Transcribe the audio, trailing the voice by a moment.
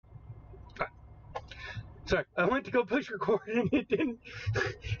Sorry, I went to go push record and it didn't.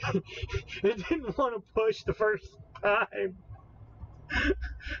 It didn't want to push the first time.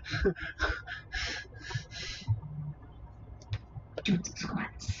 Do the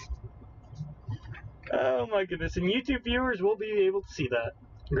squats. Oh my goodness! And YouTube viewers will be able to see that.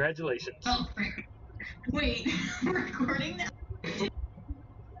 Congratulations. Oh, frick. Wait, we're recording now?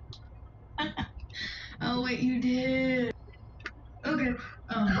 Oh, wait, you did. Okay.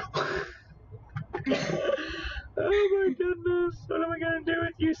 Oh my goodness! What am I gonna do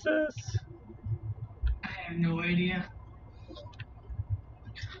with you, sis? I have no idea.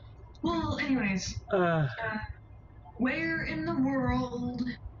 Well, anyways, where in the world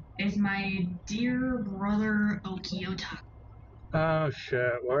is my dear brother Okiota? Oh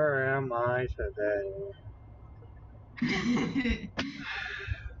shit! Where am I today?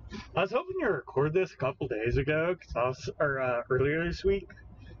 I was hoping to record this a couple days ago, earlier this week.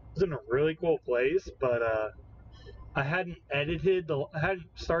 I was in a really cool place, but I hadn't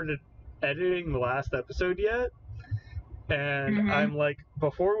started editing the last episode yet, and I'm like,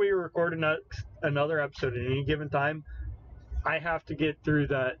 before we record another episode at any given time, I have to get through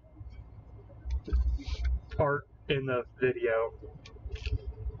that part in the video,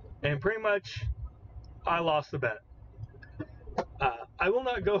 and pretty much, I lost the bet. I will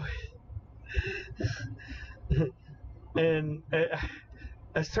not go in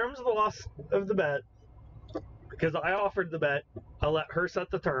as terms of the loss of the bet, because I offered the bet. I'll let her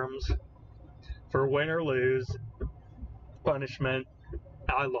set the terms for win or lose, punishment.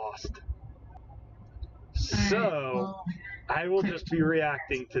 I lost. So, I will just be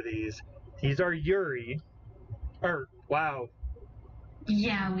reacting to these. These are Yuri. Wow.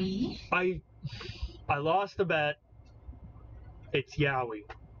 Yowie. I lost the bet. It's Yowie.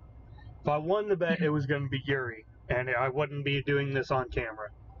 If I won the bet, it was going to be Yuri. And I wouldn't be doing this on camera.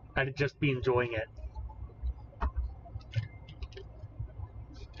 I'd just be enjoying it.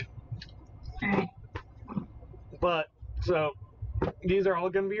 Alright. But, so, these are all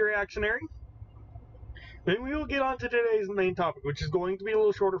going to be reactionary. Then we will get on to today's main topic, which is going to be a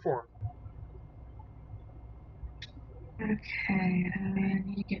little shorter form. Okay, I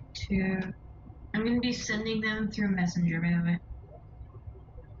need to get to... I'm going to be sending them through Messenger, by the way.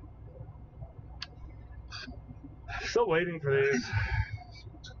 Still waiting for these.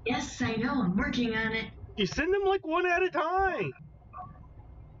 Yes, I know, I'm working on it. You send them like one at a time.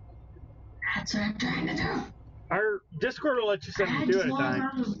 That's what I'm trying to do. Our Discord will let you send them two at a time. I had to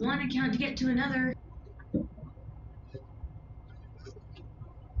log off of one account to get to another.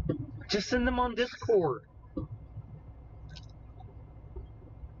 Just send them on Discord.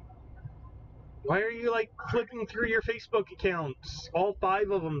 Why are you like flipping through your Facebook accounts, all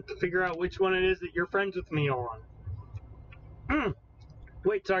 5 of them, to figure out which one it is that you're friends with me on?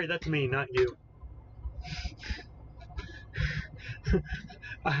 Wait, sorry, that's me, not you.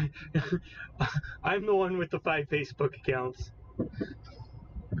 I'm the one with the 5 Facebook accounts.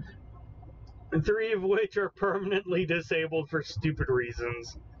 And 3 of which are permanently disabled for stupid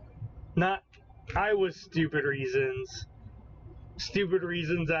reasons. Not, I was stupid reasons. Stupid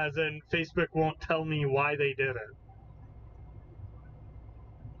reasons as in Facebook won't tell me why they did it.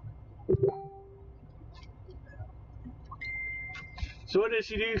 So what does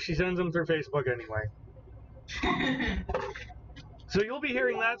she do? She sends them through Facebook anyway. So you'll be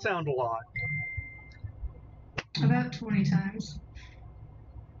hearing that sound a lot. About 20 times.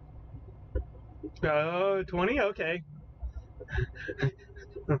 20? Okay.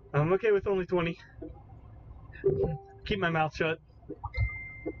 I'm okay with only 20. Keep my mouth shut.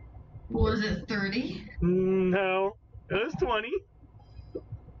 Was it 30? No, it was 20.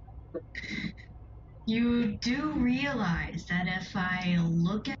 You do realize that if I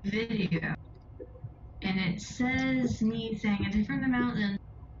look at video and it says me saying a different amount than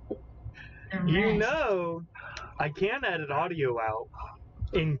the rest. You know, I can edit audio out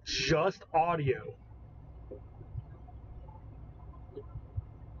in just audio.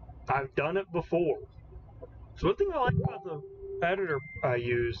 I've done it before. So one thing I like about the editor I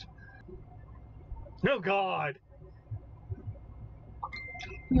use. No, God.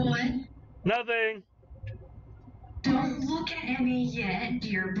 What? Nothing. Don't look at me yet,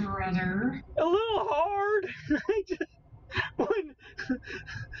 dear brother. A little hard. When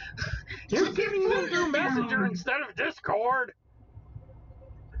you're giving them through Messenger instead of Discord.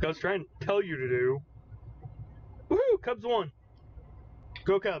 Like I was trying to tell you to do. Woohoo! Cubs won.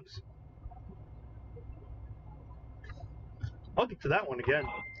 Go Cubs. I'll get to that one again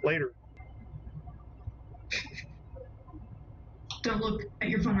later. Don't look at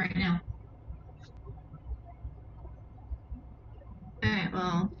your phone right now. Alright,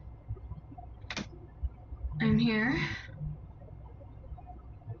 well. here.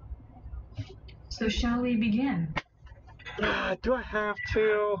 So shall we begin? Do I have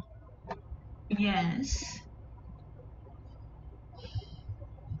to? Yes.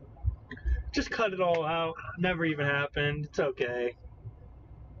 Just cut it all out. Never even happened. It's okay.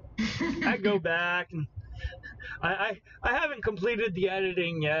 I go back and I haven't completed the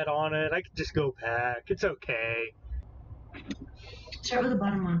editing yet on it. I can just go back. It's okay. Start with the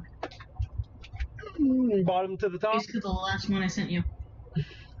bottom one. Bottom to the top. Basically the last one I sent you.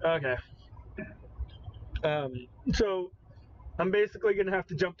 Okay. So I'm basically gonna have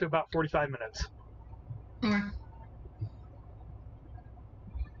to jump to about 45 minutes. Okay.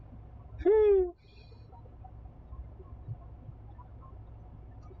 Whew.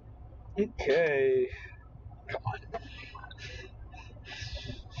 Okay. God.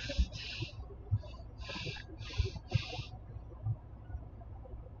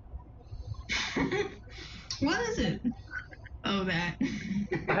 What is it? Oh, that.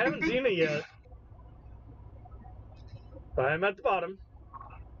 I haven't seen it yet. But I'm at the bottom.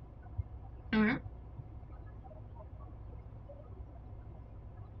 Okay.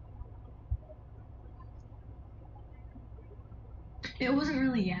 It wasn't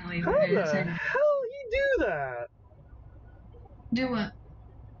really yaoi, How but the it's hell you do that? Do what?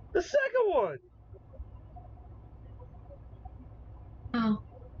 The second one. Oh.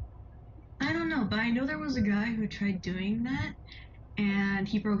 I don't know, but I know there was a guy who tried doing that, and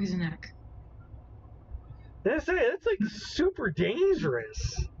he broke his neck. They say it's like super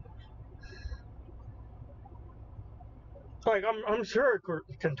dangerous. Like I'm sure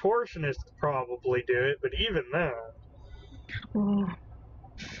contortionists probably do it, but even that. Oh.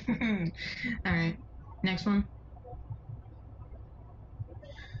 Alright. Next one.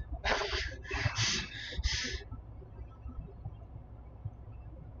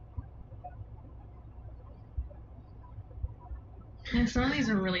 Yeah, some of these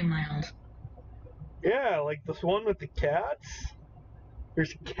are really mild. Yeah, like this one with the cats.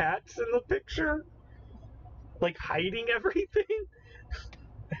 There's cats in the picture, like hiding everything.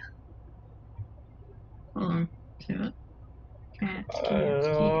 Hold on. Cat. Cats.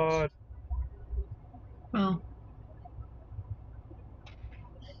 Oh.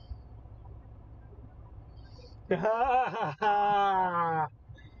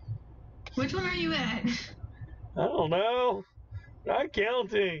 Which one are you at? I don't know. Not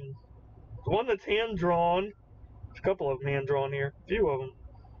counting. The one that's hand drawn. There's a couple of them hand drawn here. A few of them.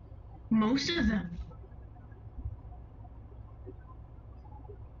 Most of them.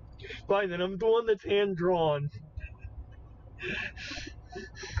 Fine, then I'm the one that's hand drawn.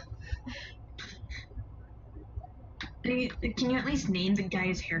 Can you at least name the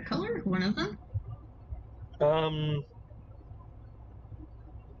guy's hair color? One of them?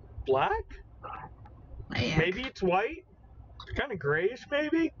 Black? Black. Maybe it's white? Kind of grayish,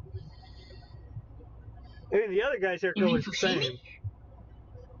 maybe? I mean, the other guy's hair color is the same.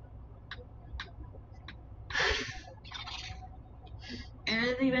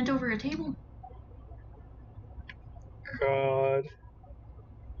 And they bent over a table. God.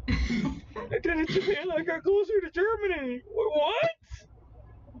 I did it in Japan, I got closer to Germany. What?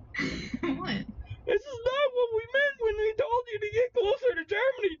 What? This is not what we meant when we told you to get closer to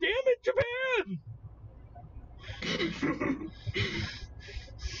Germany. Damn it, Japan!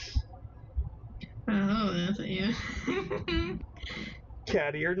 Oh, that's a you.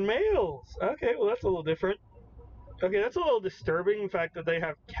 Cat-eared males. Okay, well that's a little different. Okay, that's a little disturbing, the fact that they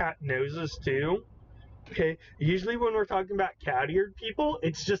have cat noses too. Okay, usually when we're talking about cat-eared people,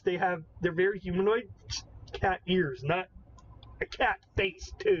 it's just they're very humanoid, cat ears, not a cat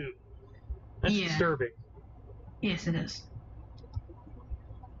face too. That's disturbing. Yes, it is.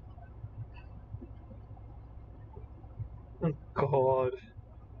 Oh, God.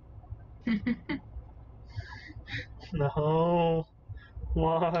 No.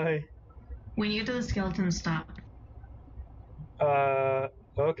 Why? When you get to the skeleton, stop.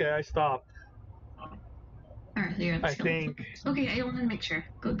 Okay, I stopped. Alright, so you're at the skeleton. I think. Okay, I wanted to make sure.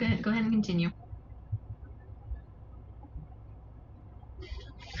 Go ahead and continue.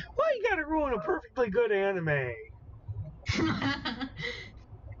 Why you gotta ruin a perfectly good anime?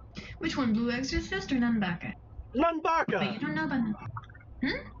 Which one, Blue Exorcist or Nanbaka? Nanbaka! But you don't know about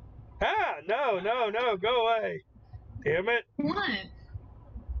Ah, no, go away. Damn it. What?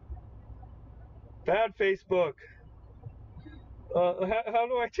 Bad Facebook. How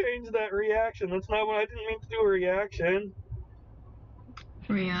do I change that reaction? That's not what I didn't mean to do a reaction.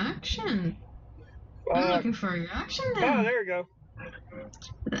 Reaction? I'm looking for a reaction then. Oh, there you go.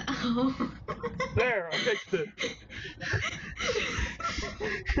 Oh. There, I fixed it.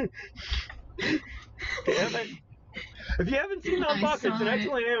 Damn it. If you haven't seen I Unbox, it's saw an it.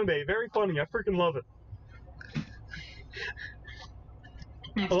 excellent anime. Very funny. I freaking love it.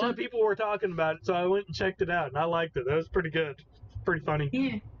 Next A lot up. of people were talking about it, so I went and checked it out, and I liked it. That was pretty good. Pretty funny.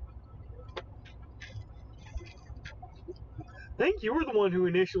 Yeah. I think you were the one who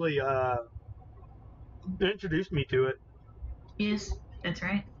initially introduced me to it. Yes, that's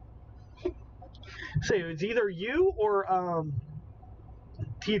right. So it was either you or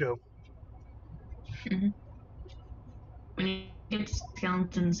Tito. Mm-hmm. When you get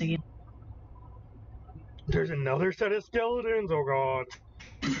skeletons again. There's another set of skeletons. Oh god,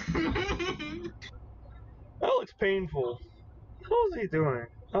 that looks painful. How is he doing?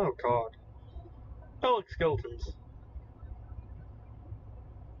 Oh god, that looks skeletons.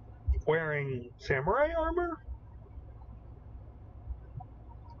 Wearing samurai armor?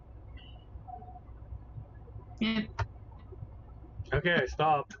 Yep. Okay, I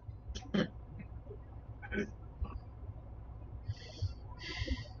stopped.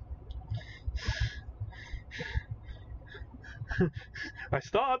 I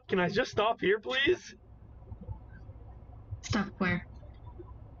stopped. Can I just stop here, please? Stop where?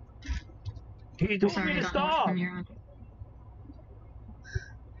 He I'm told sorry, me I to don't know which stop. one you're on.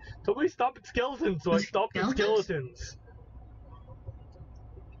 Told me to stop at skeletons, so I stopped at skeletons.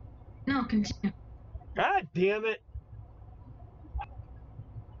 No, continue. God damn it.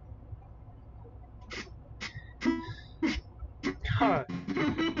 Huh.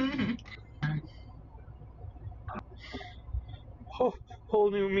 Whole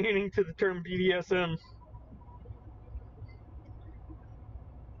new meaning to the term BDSM.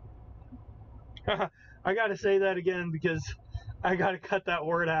 I gotta say that again because I gotta cut that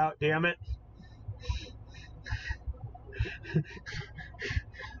word out, damn it.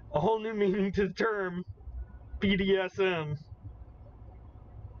 A whole new meaning to the term BDSM.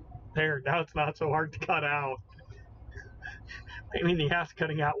 There, now it's not so hard to cut out. I mean, the ass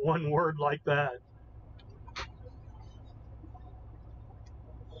cutting out one word like that.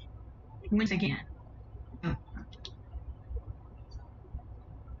 Once again. Oh.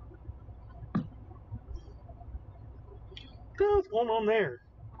 What's going on there?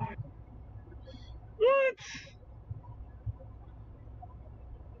 What?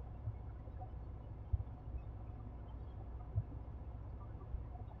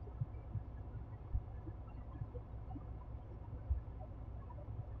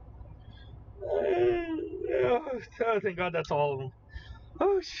 Oh, thank God that's all of them.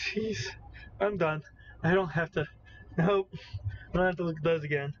 Oh, jeez. I'm done. I don't have to. Nope. I don't have to look at those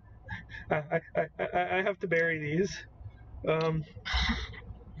again. I have to bury these.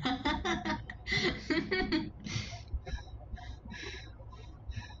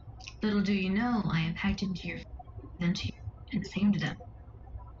 Little do you know, I have hacked into your and saved them.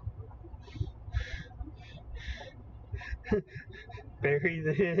 Bury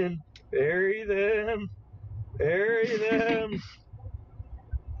them. Bury them. Bury them.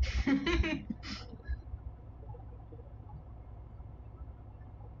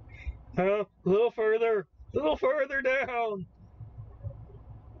 Oh, a little further. A little further down.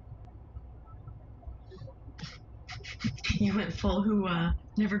 You went full hoo-ah.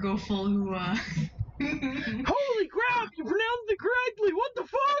 Never go full hoo-ah. Holy crap! You pronounced it correctly. What the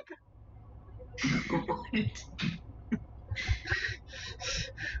fuck? What?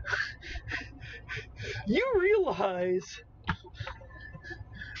 You realize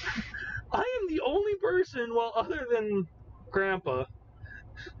I am the only person, well, other than Grandpa,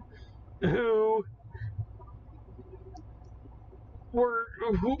 who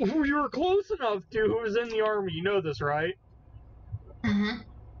who you were close enough to who was in the army. You know this, right? Uh-huh.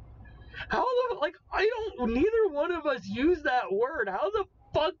 How the neither one of us use that word. How the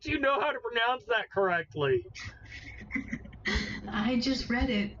fuck do you know how to pronounce that correctly? I just read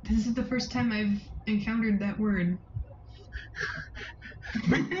it. This is the first time I've encountered that word.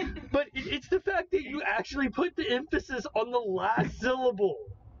 But it's the fact that you actually put the emphasis on the last syllable.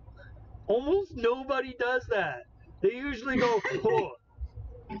 Almost nobody does that. They usually go, oh.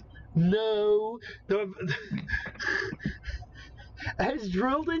 No. As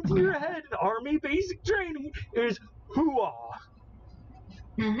drilled into your head in Army basic training is hoo-ah.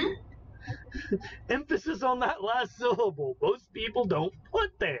 Mm-hmm. Emphasis on that last syllable. Most people don't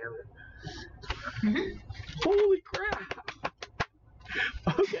put there. Mm-hmm. Holy crap.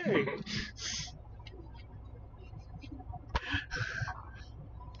 Okay.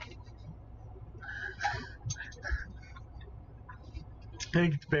 I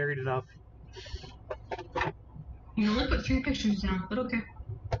think it's buried enough. You only put 3 pictures down, but okay.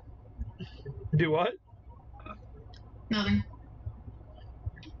 Do what? Nothing.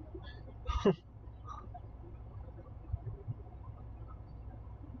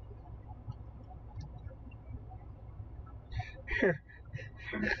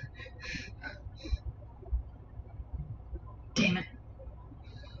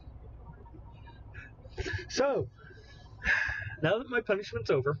 So, now that my punishment's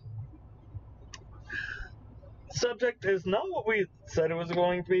over, subject is not what we said it was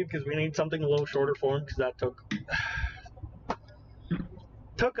going to be, because we need something a little shorter form, because that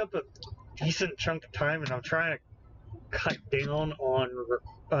took up a decent chunk of time, and I'm trying to cut down on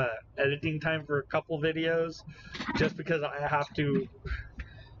editing time for a couple videos, just because I have to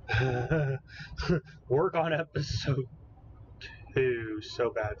work on episode 2 so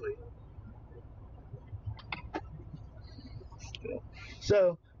badly.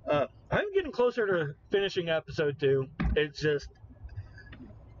 So, I'm getting closer to finishing episode 2.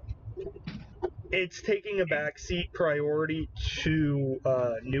 It's taking a backseat priority to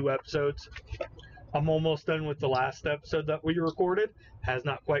new episodes. I'm almost done with the last episode that we recorded. Has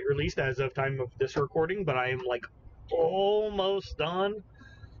not quite released as of time of this recording, but I am like almost done.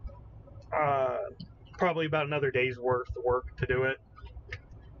 Probably about another day's worth of work to do it.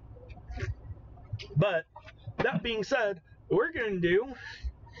 But that being said, we're going to do,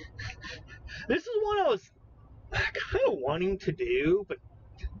 this is one I was kind of wanting to do, but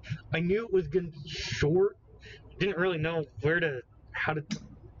I knew it was going to be short. Didn't really know how to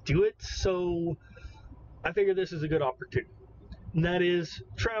do it, so I figured this is a good opportunity. And that is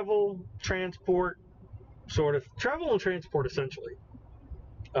travel, transport, essentially.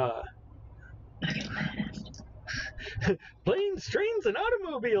 Planes, trains, and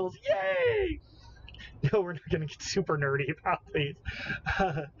automobiles, yay! No, we're not going to get super nerdy about these.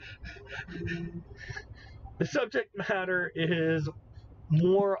 The subject matter is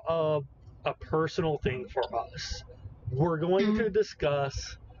more of a personal thing for us. We're going to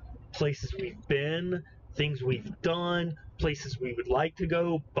discuss places we've been, things we've done, places we would like to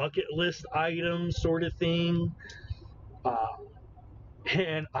go, bucket list items sort of thing.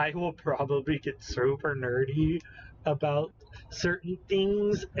 And I will probably get super nerdy about certain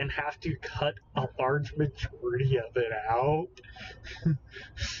things and have to cut a large majority of it out.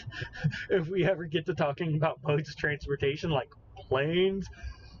 If we ever get to talking about modes of transportation like planes,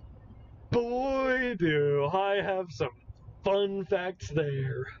 boy do I have some fun facts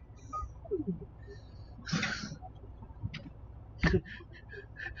there.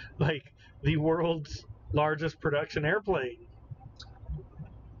 Like the world's largest production airplane.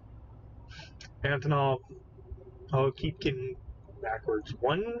 Antonov, I'll keep getting backwards.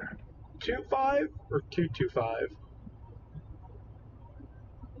 125 or 225?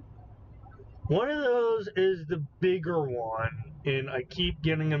 One of those is the bigger one, and I keep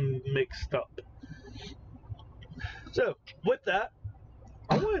getting them mixed up. So, with that,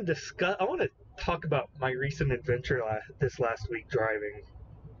 I want to talk about my recent adventure this last week driving.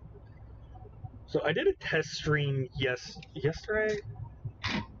 So, I did a test stream yesterday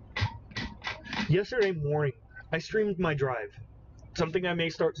morning. I streamed my drive. Something I may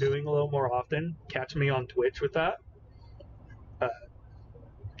start doing a little more often. Catch me on Twitch with that.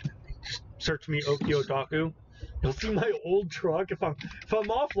 Just search me Okiotaku. You'll see my old truck. If I'm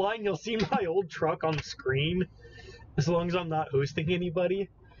offline, you'll see my old truck on the screen. As long as I'm not hosting anybody.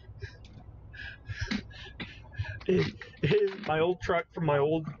 It is my old truck from my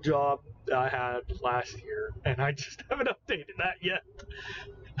old job that I had last year, and I just haven't updated that yet.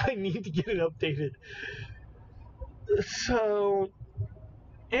 I need to get it updated. So,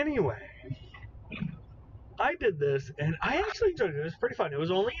 anyway, I did this, and I actually enjoyed it. It was pretty fun. It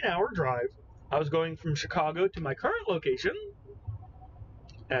was only an hour drive. I was going from Chicago to my current location,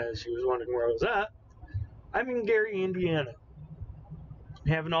 as you was wondering where I was at. I'm in Gary, Indiana. I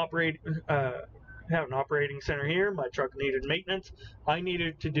have an operating center here. My truck needed maintenance. I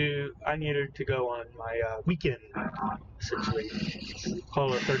needed to go on my weekend, essentially.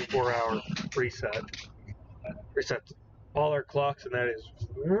 Call it a 34-hour reset. Reset all our clocks, and that is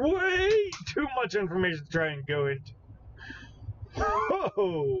way too much information to try and go into.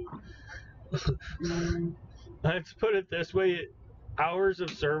 Oh! Let's put it this way, hours of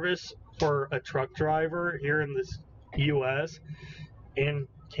service for a truck driver here in this U.S. and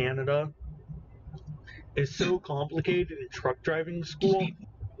Canada is so complicated in truck driving school.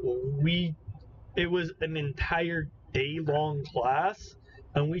 It was an entire day-long class,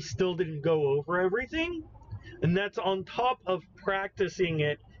 and we still didn't go over everything. And that's on top of practicing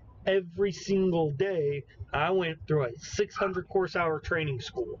it every single day. I went through a 600 course hour training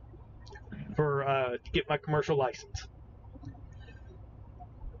school for to get my commercial license.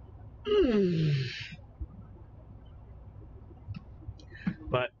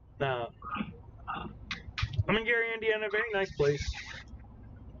 But I'm in Gary, Indiana, very nice place.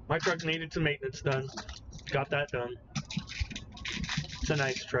 My truck needed some maintenance done. Got that done. It's a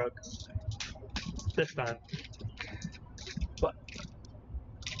nice truck. This time. But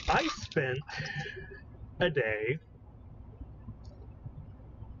I spent a day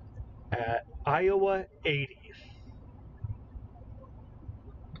at Iowa 80.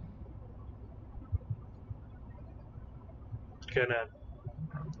 Gonna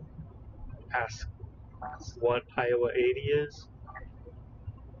ask what Iowa 80 is.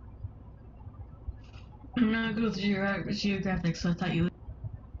 I'm not good with geographic, so I thought you would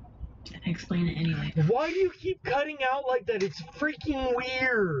explain it anyway. Why do you keep cutting out like that? It's freaking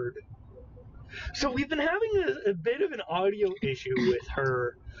weird. So we've been having a bit of an audio issue with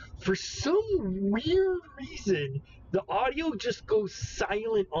her. For some weird reason, the audio just goes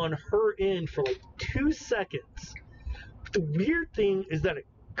silent on her end for like 2 seconds. But the weird thing is that it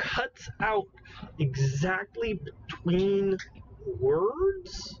cuts out exactly between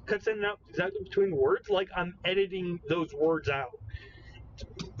words. Cuts in and out exactly between words, like I'm editing those words out. It's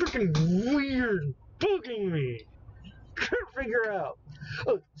freaking weird, bugging me. Can't figure out.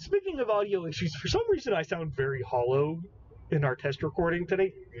 Oh, speaking of audio issues, for some reason I sound very hollow in our test recording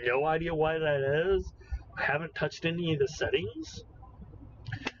today. No idea why that is. I haven't touched any of the settings.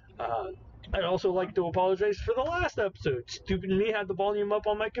 I'd also like to apologize for the last episode. Stupid me had the volume up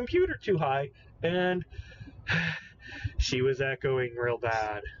on my computer too high, and she was echoing real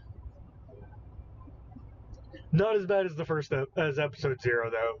bad. Not as bad as the first as episode 0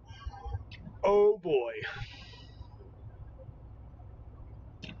 though. Oh boy.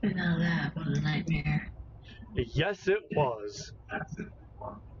 Now that was a nightmare. Yes, it was.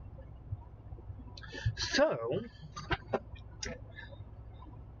 So,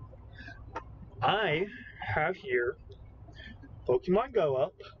 I have here Pokemon Go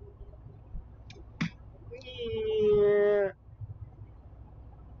up. Yeah.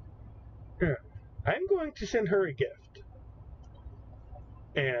 I'm going to send her a gift.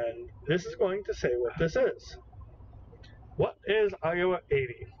 And this is going to say what this is. What is Iowa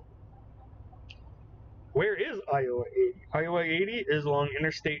 80? Where is Iowa 80? Iowa 80 is along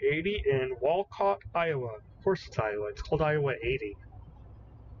Interstate 80 in Walcott, Iowa. Of course it's Iowa. It's called Iowa 80.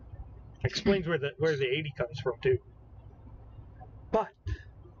 Explains where the 80 comes from too. But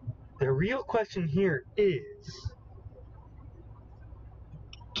the real question here is,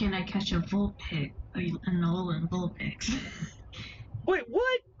 can I catch a Vulpix? A Alolan Vulpix? wait,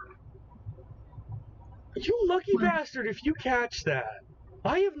 what? You lucky What? bastard if you catch that.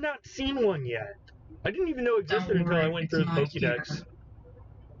 I have not seen one yet. I didn't even know it existed until I went through the Pokédex. Here.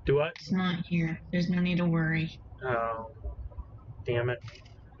 Do what? It's not here. There's no need to worry. Oh, damn it.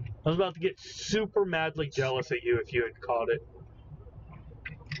 I was about to get super madly jealous at you if you had caught it.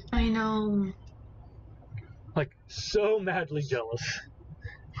 I know. Like, so madly jealous.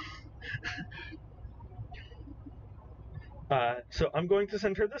 So I'm going to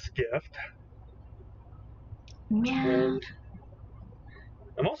send her this gift. Yeah. And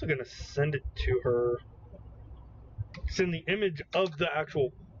I'm also going to send it to her. Send the image of the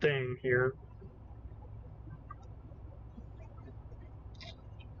actual thing here.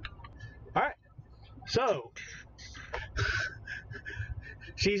 Alright. So,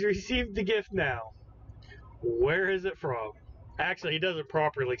 she's received the gift now. Where is it from? Actually, it doesn't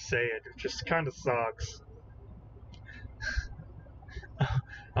properly say it. It just kind of sucks.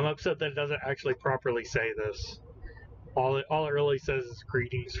 I'm upset that it doesn't actually properly say this. All it really says is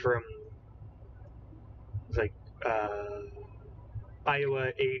greetings from, it's like,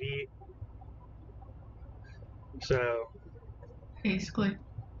 Iowa 80. So, Basically.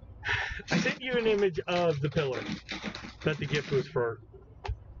 I sent you an image of the pillar that the gift was for.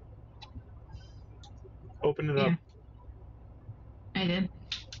 Open it up. I did.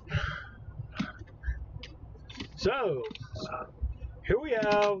 So, here we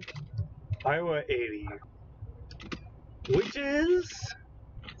have Iowa 80, which is,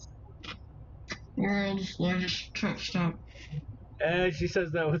 World's largest truck stop. and she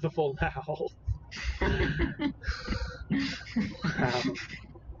says that with a full mouth. Wow.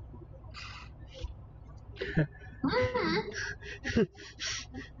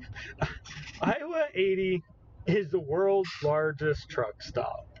 Iowa 80 is the world's largest truck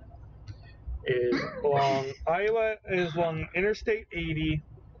stop. Iowa is along Interstate 80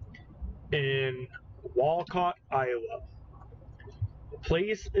 in Walcott, Iowa. The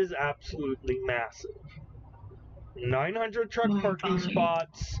place is absolutely massive. 900 truck parking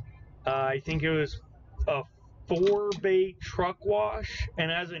spots. I think it was a 4-bay truck wash.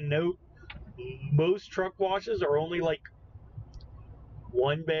 And as a note, most truck washes are only like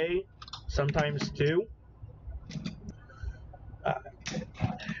 1 bay, sometimes 2.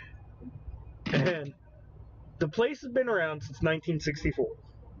 And the place has been around since 1964.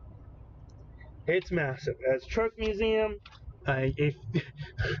 It's massive. It has a truck museum, If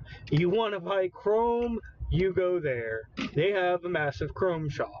you want to buy chrome, you go there. They have a massive chrome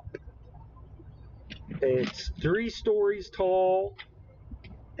shop. It's 3 stories tall,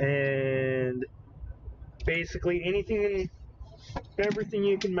 and basically anything and everything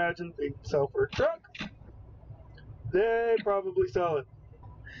you can imagine they sell for a truck, they probably sell it.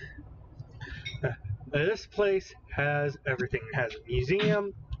 This place has everything. It has a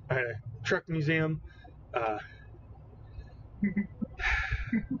museum, a truck museum, uh,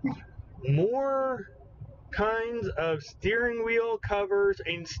 more kinds of steering wheel covers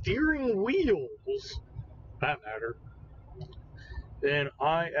and steering wheels, that matter, than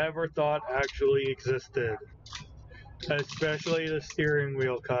I ever thought actually existed. Especially the steering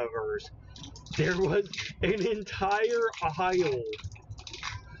wheel covers. There was an entire aisle,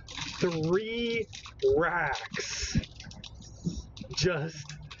 3 racks,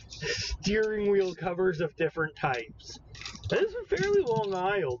 just steering wheel covers of different types. This is a fairly long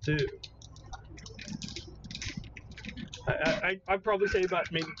aisle, too. I'd probably say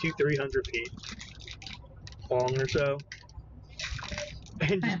about maybe 200-300 feet long or so.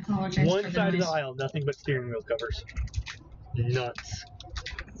 And I just apologize one for the side of the noise. aisle, nothing but steering wheel covers. Nuts.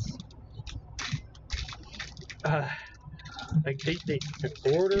 Like they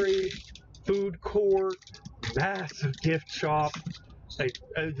embroidery, food court, massive gift shop. Like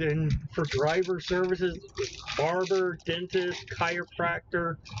then for driver services, barber, dentist,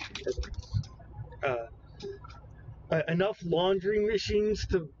 chiropractor, enough laundry machines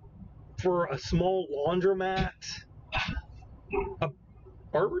for a small laundromat. A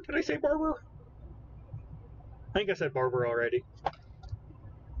barber? Did I say barber? I think I said barber already.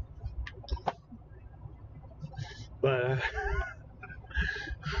 But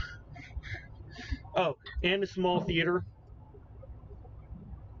oh, and a small theater.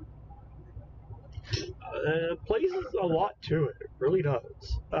 Place is a lot to it. It really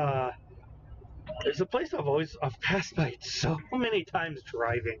does. It's a place I've passed by so many times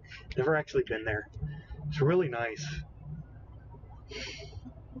driving. Never actually been there. It's really nice.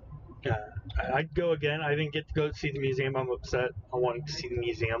 Uh, I'd go again. I didn't get to go see the museum. I'm upset. I wanted to see the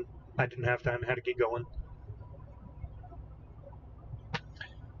museum. I didn't have time. I had to get going.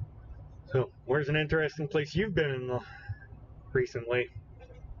 So, where's an interesting place you've been in recently?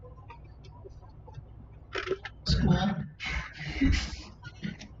 School.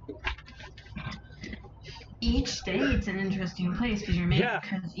 Each day it's an interesting place because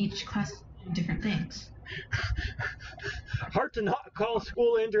because each class is doing different things. Hard to not call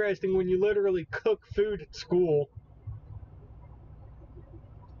school interesting when you literally cook food at school.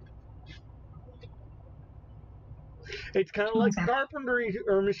 It's kind of like carpentry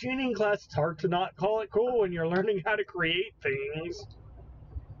or machining class. It's hard to not call it cool when you're learning how to create things.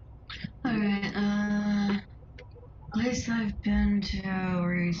 Alright, place I've been to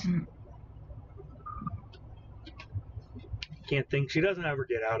recent. Can't think. She doesn't ever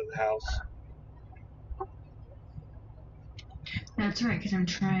get out of the house. That's right, because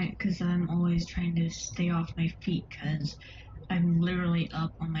I'm always trying to stay off my feet, because I'm literally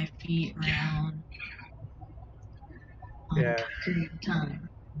up on my feet around a period of time.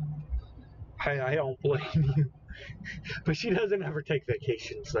 I don't blame you. But she doesn't ever take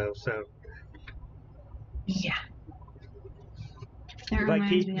vacations, though, so. Yeah. That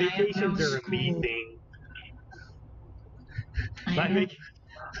reminds me, vacations are a me thing.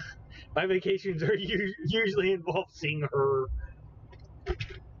 My vacations are usually involve seeing her.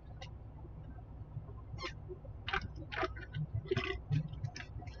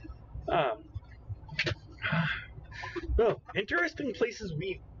 Well, interesting places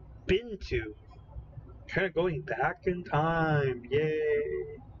we've been to. Kind of going back in time.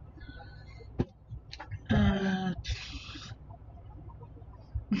 Yay.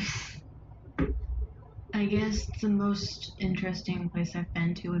 I guess the most interesting place I've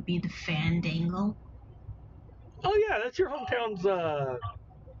been to would be the Fandangle. Oh yeah, that's your hometown's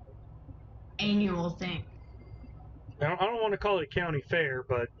annual thing. I don't want to call it a county fair,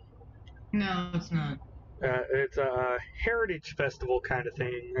 but no, it's not. It's a heritage festival kind of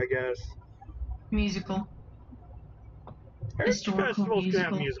thing, I guess. Musical. Heritage festivals can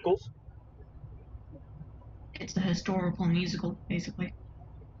have musicals. It's a historical musical, basically.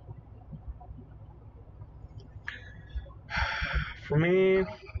 For me,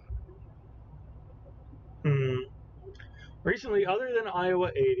 recently, other than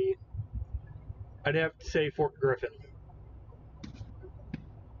Iowa 80, I'd have to say Fort Griffin.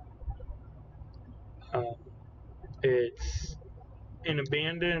 It's an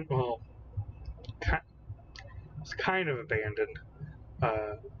abandoned, well, it's kind of abandoned,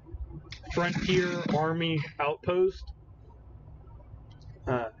 frontier army outpost.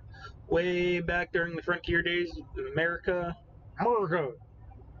 way back during the frontier days of America.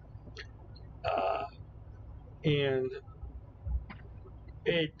 And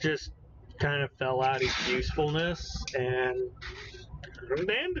it just kind of fell out of usefulness and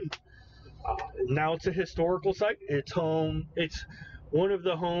abandoned. Now it's a historical site. It's home. It's one of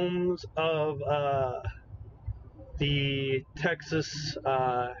the homes of the Texas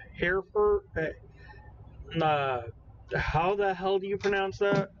Hereford. How the hell do you pronounce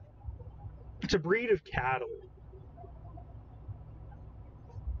that? It's a breed of cattle.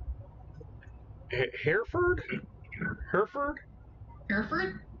 Hereford? Hereford?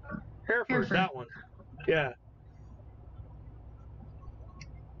 Hereford? Hereford, that one. Yeah.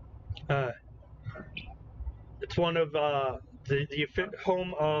 It's one of the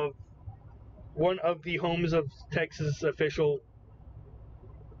home of one of the homes of Texas official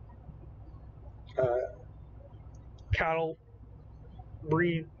cattle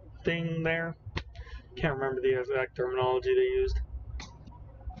breed thing there. Can't remember the exact terminology they used.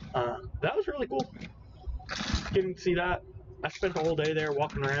 That was really cool. Getting to see that. I spent the whole day there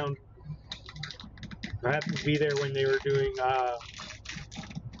walking around. I happened to be there when they were doing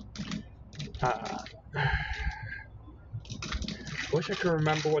wish I could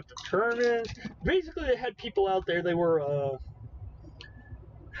remember what the term is. Basically, they had people out there. They were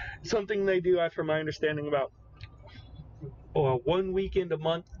something they do, after my understanding, about 1 weekend a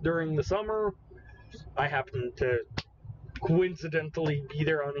month during the summer. I happened to coincidentally be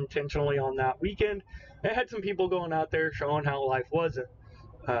there unintentionally on that weekend. I had some people going out there showing how life was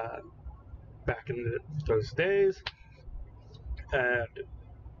back in those days, and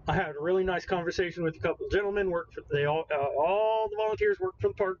I had a really nice conversation with a couple of gentlemen. All the volunteers work for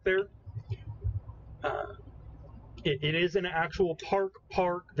the park there. It is an actual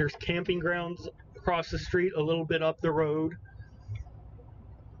park. There's camping grounds across the street, a little bit up the road,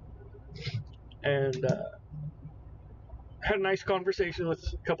 and had a nice conversation with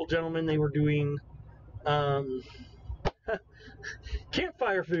a couple gentlemen. They were doing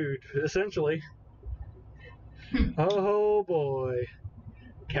campfire food, essentially. Oh boy,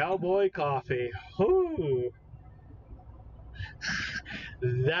 cowboy coffee. Whoo,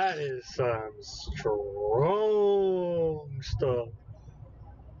 that is some strong stuff.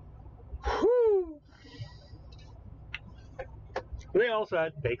 Whoo. They also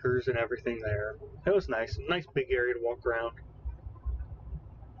had bakers and everything there. It was nice. Nice big area to walk around.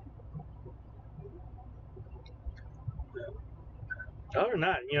 Other than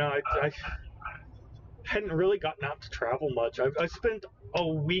that, I hadn't really gotten out to travel much. I spent a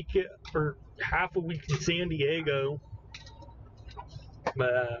week or half a week in San Diego.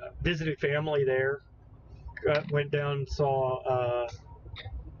 Visited family there. Went down and saw.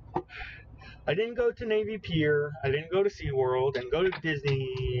 I didn't go to Navy Pier. I didn't go to SeaWorld. Didn't go to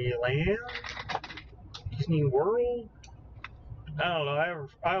Disneyland. Disney World. I don't know.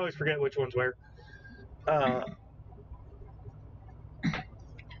 I always forget which one's where. I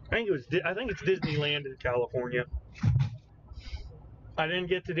think it's Disneyland in California. I didn't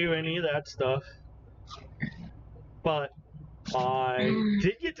get to do any of that stuff, but I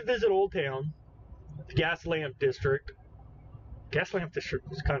did get to visit Old Town, the Gaslamp District. Gaslamp District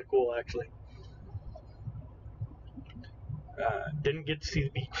was kind of cool, actually. Didn't get to see the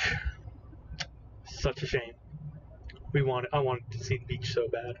beach. Such a shame. I wanted to see the beach so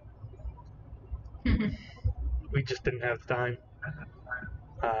bad. We just didn't have the time.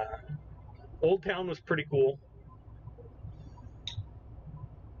 Old Town was pretty cool.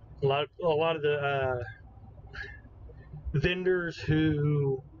 A lot of the vendors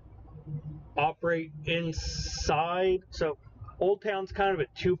who operate inside. So Old Town's kind of a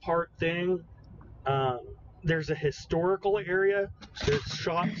two-part thing. There's a historical area. There's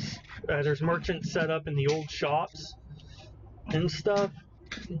shops. There's merchants set up in the old shops and stuff.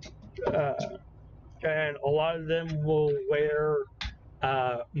 And a lot of them will wear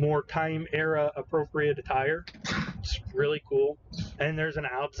more time era appropriate attire. It's really cool. And there's an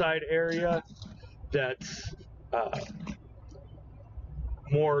outside area that's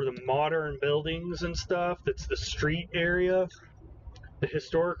more the modern buildings and stuff. That's the street area. The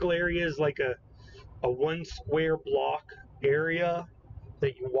historical area is like a one square block area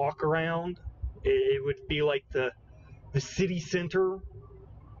that you walk around. It would be like the city center.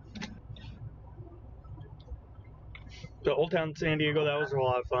 The Old Town San Diego, that was a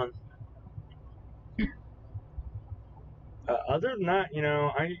lot of fun. Other than that,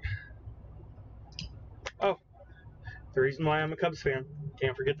 the reason why I'm a Cubs fan,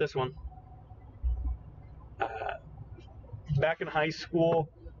 can't forget this one. Back in high school,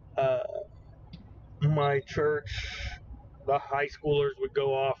 my church the high schoolers would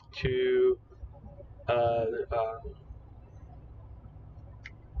go off to uh, uh,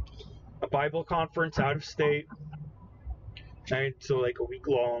 a Bible conference out of state, and so like a week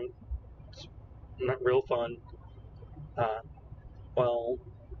long. It's not real fun. Uh, well,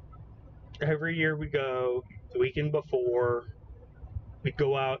 every year we go. The weekend before, we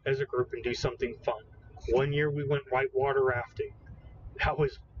go out as a group and do something fun. One year we went whitewater rafting. That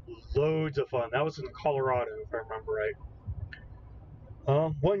was loads of fun. That was in Colorado, if I remember right.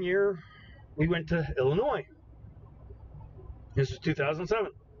 One year we went to Illinois. This was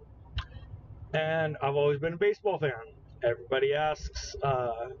 2007. And I've always been a baseball fan. Everybody asks,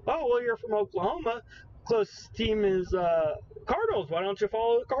 oh, well, you're from Oklahoma. Closest team is Cardinals. Why don't you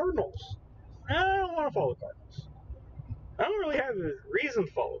follow the Cardinals? I don't want to follow the Cardinals. I don't really have a reason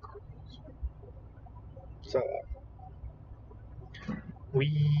to follow the Cardinals. So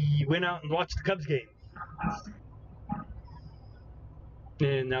we went out and watched the Cubs game.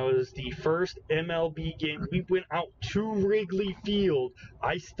 And that was the first MLB game. We went out to Wrigley Field.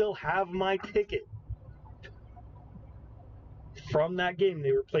 I still have my ticket from that game.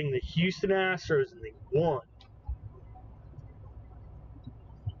 They were playing the Houston Astros and they won.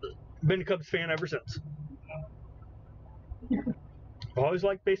 Been a Cubs fan ever since. I've always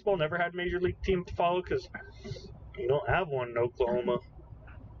liked baseball. Never had a major league team to follow because you don't have one in Oklahoma.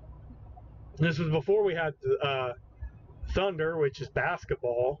 This was before we had Thunder, which is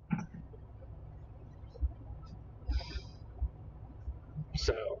basketball.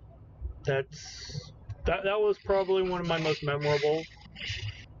 So that was probably one of my most memorable.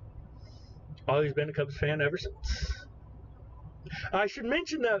 Always been a Cubs fan ever since. I should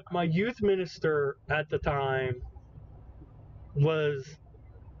mention that my youth minister at the time was,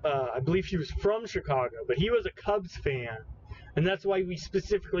 I believe she was from Chicago, but he was a Cubs fan. And that's why we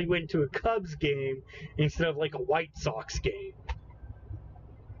specifically went to a Cubs game instead of like a White Sox game.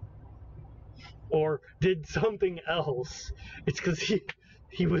 Or did something else. It's because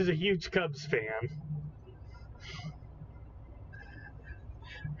he was a huge Cubs fan.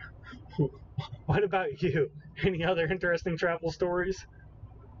 What about you? Any other interesting travel stories?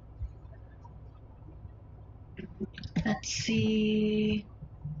 Let's see.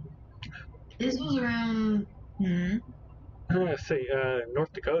 This was around. Let's see,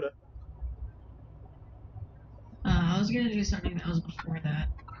 North Dakota. I was gonna do something that was before that.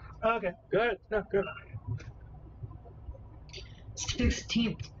 Okay, go ahead. No, go.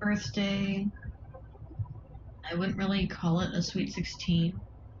 16th birthday. I wouldn't really call it a sweet 16.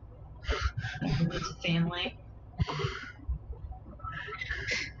 It was family.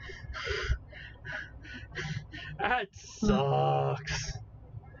 That sucks.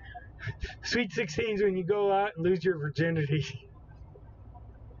 Sweet 16's when you go out and lose your virginity.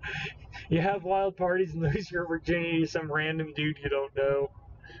 You have wild parties and lose your virginity to some random dude you don't know.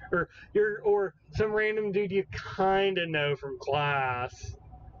 Or some random dude you kinda know from class.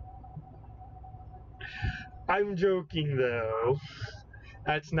 I'm joking though.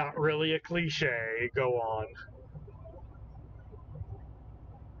 That's not really a cliche. Go on.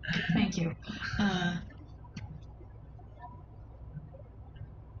 Thank you.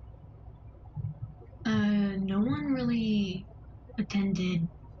 No one really attended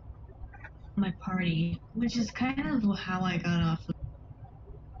my party, which is kind of how I got off of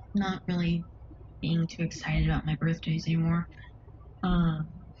not really being too excited about my birthdays anymore. But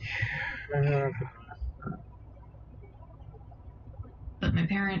my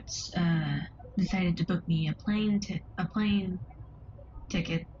parents decided to book me a plane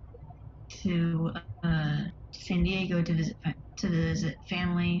ticket to San Diego to visit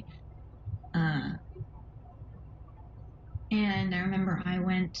family. And I remember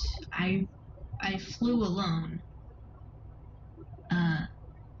I flew alone.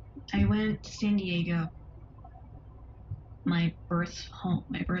 I went to San Diego, my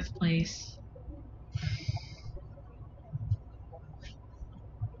birthplace.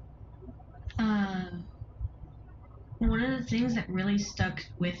 One of the things that really stuck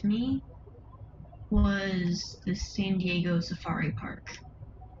with me was the San Diego Safari Park.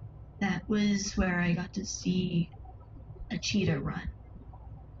 That was where I got to see a cheetah run.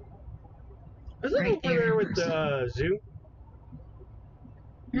 Isn't that over there with the zoo?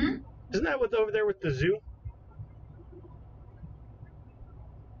 Isn't that what's over there with the zoo?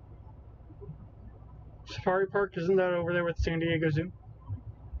 Safari Park, isn't that over there with San Diego Zoo?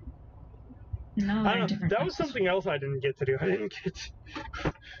 No, I don't know. That was something else I didn't get to do.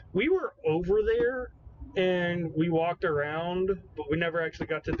 We were over there and we walked around, but we never actually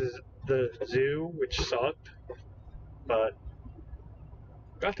got to the zoo, which sucked. But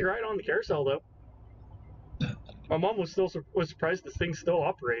got to ride on the carousel though. My mom was was surprised this thing still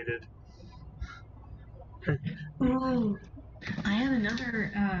operated. Oh, I have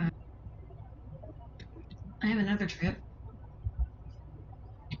another. I have another trip.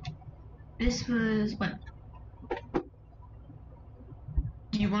 This was what?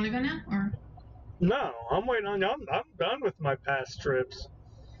 Do you want to go now, or? No, I'm waiting on. I'm done with my past trips.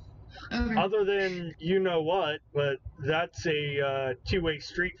 Okay. Other than you know what, but that's a two-way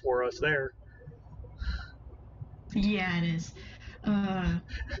street for us there. Yeah, it is. Uh,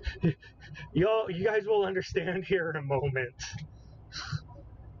 You guys will understand here in a moment.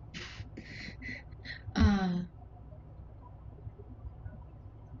 uh,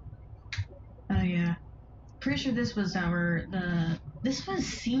 oh yeah. Pretty sure this was this was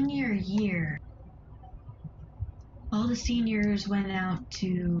senior year. All the seniors went out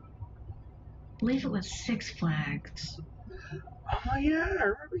to, I believe it was Six Flags. Oh yeah, I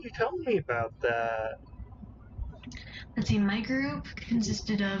remember you telling me about that. Let's see, my group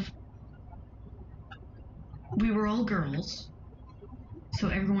consisted of, we were all girls. So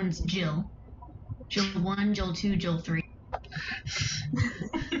everyone's Jill. Jill 1, Jill 2, Jill 3.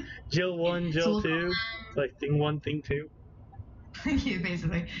 Jill 1, So Jill we'll 2, like thing 1, thing 2. yeah,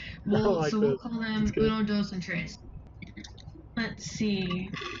 basically. I like We'll this. call It's them good. Uno, Dos, and Tres. Let's see.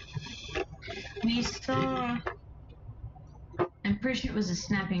 We saw, I'm pretty sure it was a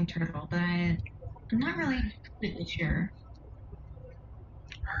snapping turtle, but I'm not really completely sure.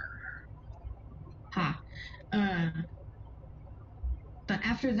 Ha. But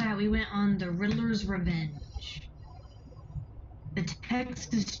after that, we went on the Riddler's Revenge. The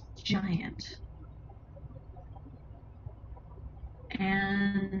Texas Giant.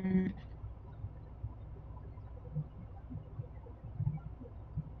 And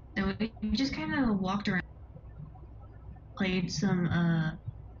then we just kind of walked around, played some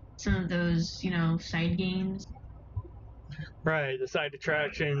of those, side games. Right, the side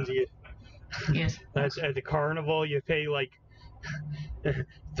attractions. Yes. At the carnival, you pay like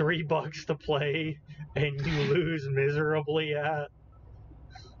 $3 to play, and you lose miserably at.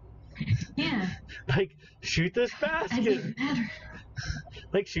 Yeah. Like, shoot this I basket. didn't matter.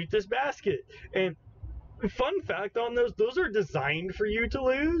 Like, shoot this basket. And fun fact on those are designed for you to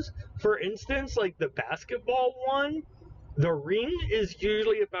lose. For instance, like the basketball one, the ring is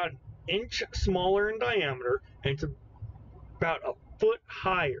usually about an inch smaller in diameter, and it's about a foot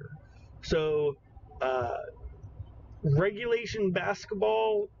higher. So, regulation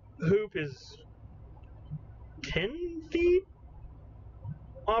basketball hoop is 10 feet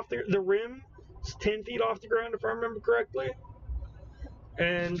off the rim. It's 10 feet off the ground, if I remember correctly.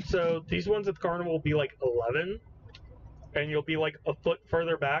 And so these ones at the carnival will be like 11, and you'll be like a foot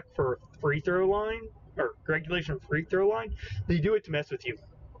further back for free throw line or regulation free throw line. They do it to mess with you.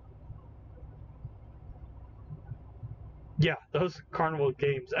 Yeah, those carnival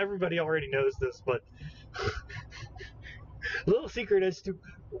games. Everybody already knows this, but a little secret as to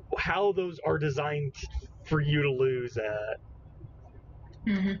how those are designed for you to lose at.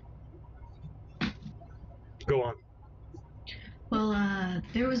 Mm-hmm. Go on. Well,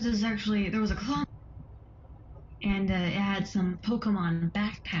 there was a clown, and it had some Pokemon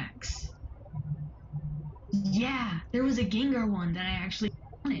backpacks. Yeah, there was a Gengar one that I actually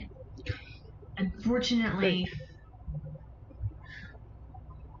wanted. Unfortunately, Hey,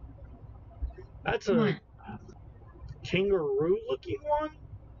 that's a what? kangaroo looking one?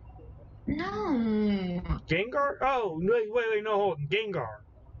 No, Gengar? Oh, wait, no, hold on. Gengar.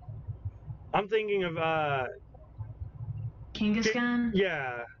 I'm thinking of, Kangaskhan.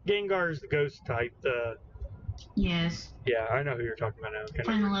 yeah, Gengar is the ghost type. Yes, Yeah, I know who you're talking about now.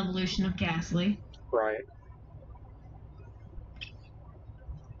 final evolution of Ghastly. Right.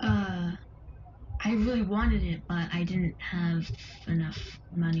 I really wanted it, but I didn't have enough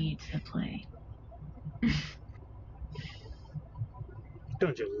money to play.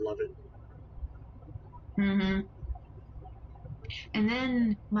 Don't you love it? Mm-hmm. And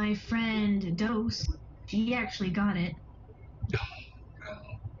then my friend Dose, she actually got it.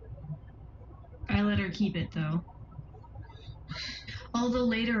 I let her keep it though. Although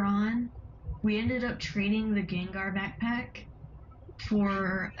later on, we ended up trading the Gengar backpack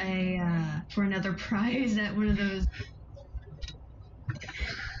for for another prize at one of those,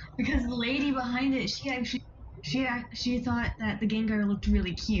 because the lady behind it, she thought that the Gengar looked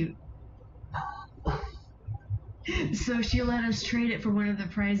really cute. So she let us trade it for one of the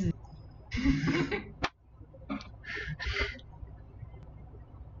prizes.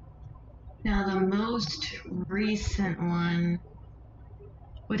 Now the most recent one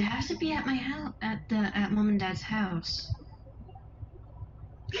would have to be at my house, at mom and dad's house.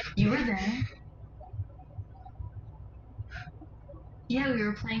 You were there. Yeah, we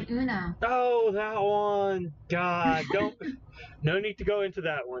were playing Uno. Oh, that one. God, don't. No need to go into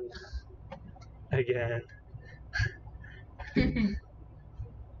that one again.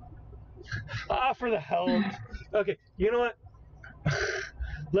 Ah, for the hell. Okay, you know what?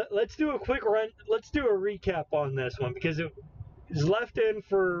 Let's do a quick run. Let's do a recap on this one because it is left in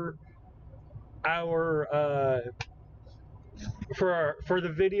for our for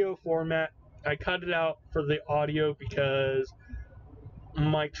the video format. I cut it out for the audio because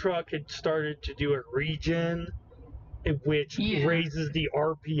my truck had started to do a regen, which Yeah. raises the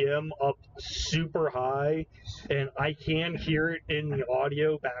RPM up super high, and I can hear it in the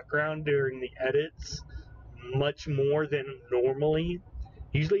audio background during the edits much more than normally.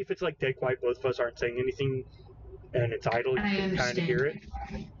 Usually, if it's like dead quiet, both of us aren't saying anything, and it's idle, you I can kind of understand. hear it.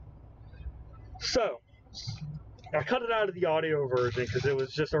 So, I cut it out of the audio version because it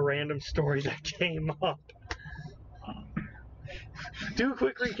was just a random story that came up. Do a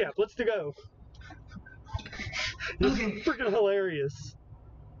quick recap. Let's go. This Okay. is freaking hilarious.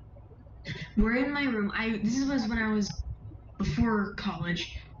 We're in my room. This was when I was before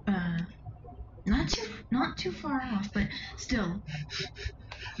college. Not too far off, but still.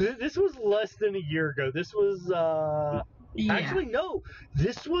 This was less than a year ago. This was Yeah. actually no.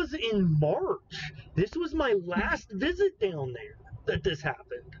 This was in March. This was my last visit down there that this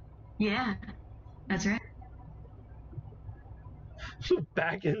happened. Yeah. That's right.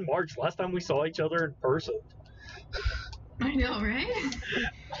 Back in March, last time we saw each other in person. I know, right?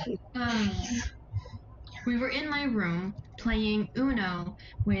 We were in my room playing Uno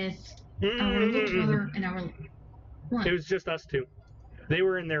with our little brother and our. What? It was just us two. They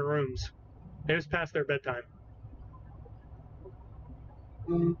were in their rooms. It was past their bedtime.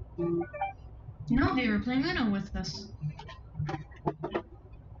 No, they were playing Uno with us.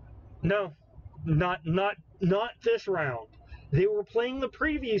 No, not this round. They were playing the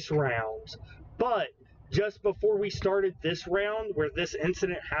previous rounds, but just before we started this round, where this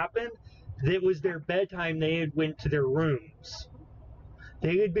incident happened, it was their bedtime. They had went to their rooms.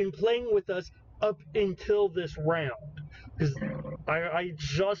 They had been playing with us up until this round, because I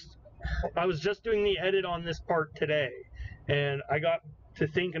was just doing the edit on this part today, and I got to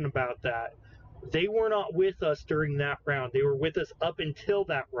thinking about that. They were not with us during that round. They were with us up until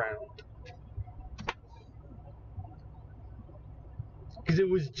that round. Because it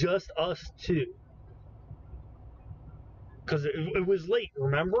was just us two. Because it was late,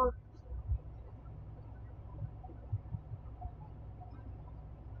 remember?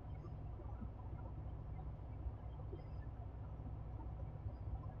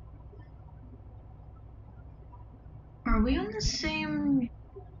 Are we on the same?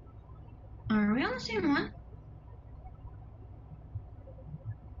 Are we on the same one?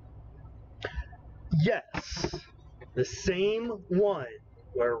 Yes. The same one.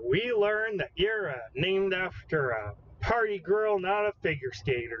 Where we learned that you're named after a party girl, not a figure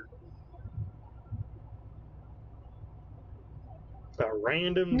skater. A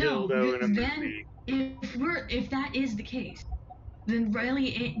random No, dildo in a then movie. if that is the case, then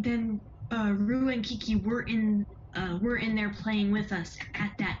Rue and Kiki were in there playing with us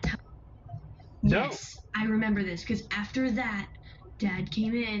at that time. No. Yes, I remember this because after that, Dad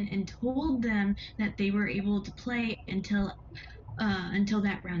came in and told them that they were able to play until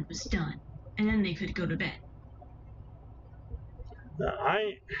that round was done, and then they could go to bed.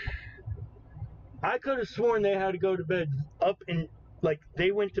 I could have sworn they had to go to bed up and like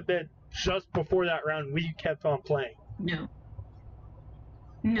they went to bed just before that round. We kept on playing. No.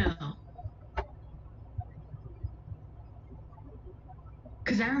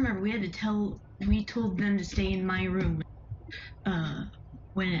 Because I remember we told them to stay in my room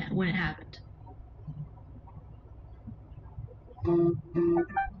when it happened.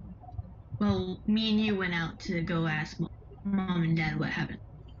 Well, me and you went out to go ask Mom and Dad what happened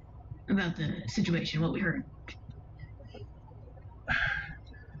about the situation, what we heard.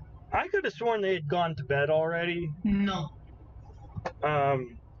 I could have sworn they had gone to bed already. No.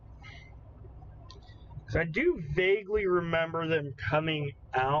 I do vaguely remember them coming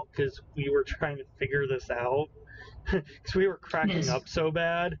out because we were trying to figure this out because we were cracking up so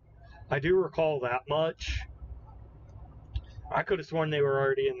bad. I do recall that much. I could have sworn they were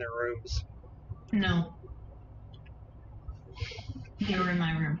already in their rooms. No. They were in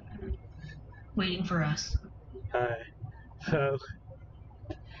my room, waiting for us. So,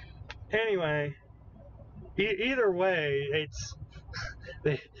 anyway, either way, it's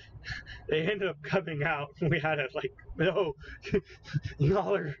they ended up coming out. We had to like, no,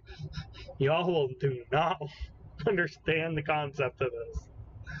 y'all will do not understand the concept of this.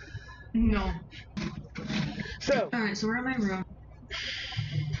 No. So, all right, so we're in my room.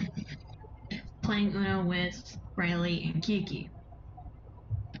 playing Uno with Riley and Kiki.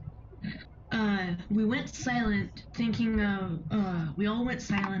 We went silent, thinking of. We all went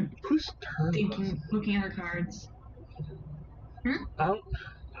silent, Whose turn was thinking, looking at our cards. it?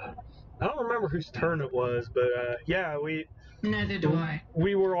 I don't remember whose turn it was, but yeah, Neither do I.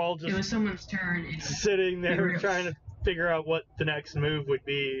 we were all It was just someone's turn. And sitting there were- trying to figure out what the next move would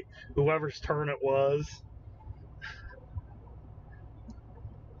be, whoever's turn it was.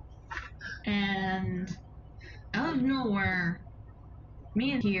 And out of nowhere,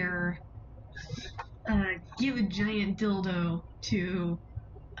 me and here give a giant dildo to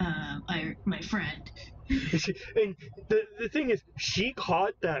my friend. And the thing is, she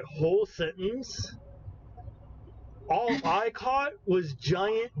caught that whole sentence. All I caught was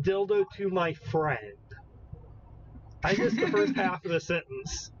giant dildo to my friend. I missed the first half of the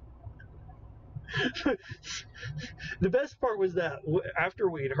sentence. The best part was that after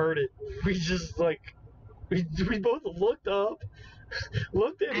we'd heard it, we just like we both looked up,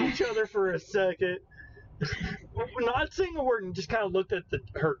 looked at each other for a second, not saying a word, and just kind of looked at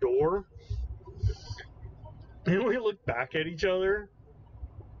her door. And we looked back at each other,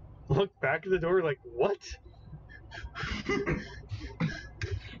 looked back at the door, like, what?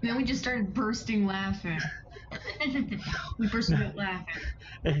 Then we just started bursting laughing. We burst out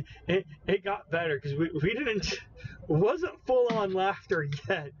laughing. It got better because we didn't, it wasn't full on laughter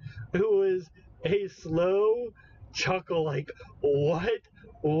yet. It was a slow chuckle, like, what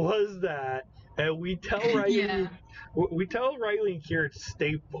was that? And we tell Riley, Yeah. we tell Riley and Kira to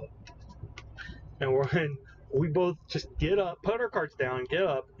stay put. And we both just get up, put our cards down, get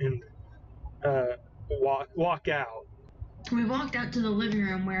up, and walk out. We walked out to the living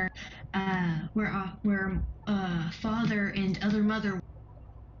room where father and other mother.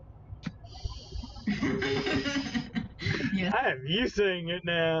 Yes. I have you saying it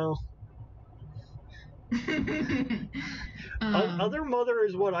now. Other mother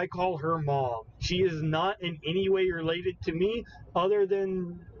is what I call her mom. She is not in any way related to me other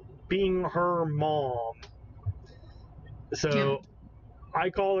than being her mom. So I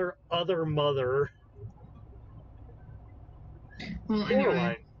call her other mother. Well,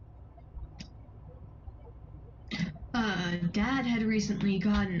 anyway, Dad had recently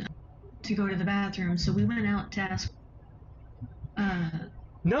gotten to go to the bathroom, so we went out to ask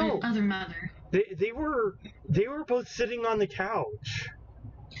No, other mother. they were both sitting on the couch.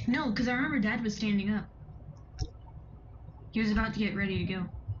 No, because I remember Dad was standing up. He was about to get ready to go.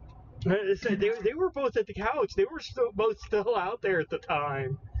 They were both at the couch. They were both still out there at the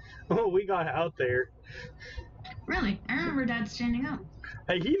time. Oh, we got out there. Really? I remember Dad standing up.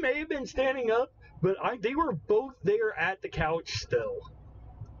 He may have been standing up, but they were both there at the couch still.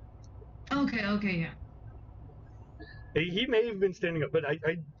 Okay, yeah. He may have been standing up, but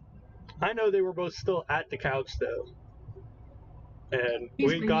I know they were both still at the couch though. And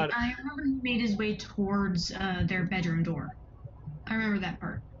I remember he made his way towards their bedroom door. I remember that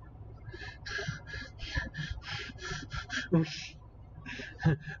part.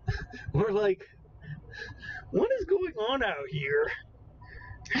 We're like, what is going on out here?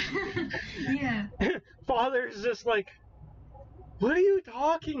 Yeah. Father's just like, what are you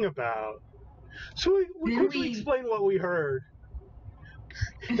talking about? So we quickly explain what we heard.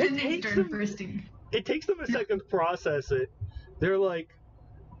 And then they started bursting. It takes them a second to process it. They're like,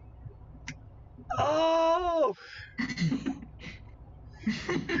 oh!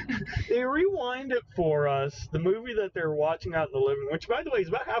 They rewind it for us, the movie that they're watching out in the living room, which, by the way, is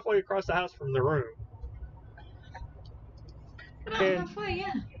about halfway across the house from the room. Halfway,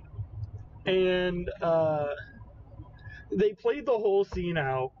 yeah. And they played the whole scene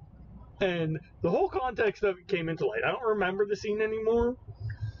out, and the whole context of it came into light. I don't remember the scene anymore,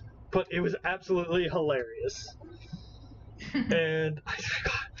 but it was absolutely hilarious. And I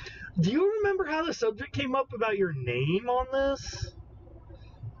forgot. Do you remember how the subject came up about your name on this?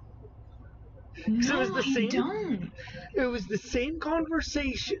 No, I don't. It was the same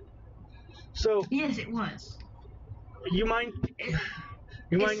conversation. So yes, it was. You mind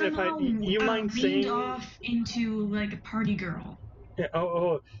if I? You mind saying off into like a party girl?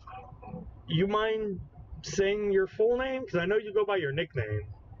 Yeah, you mind saying your full name? Because I know you go by your nickname.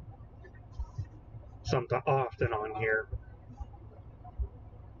 Often on here.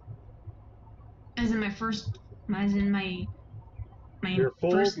 As in my your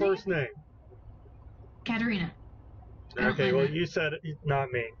full first name. Katerina. Okay, well you said it,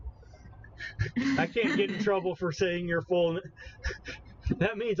 not me. I can't get in trouble for saying your full.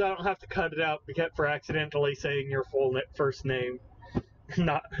 That means I don't have to cut it out for accidentally saying your full first name,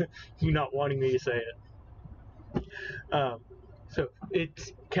 not you not wanting me to say it. So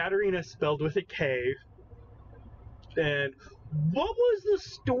it's Katarina spelled with a K. And what was the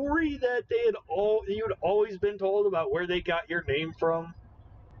story that you'd always been told about where they got your name from?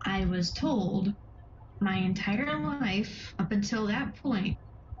 I was told my entire life up until that point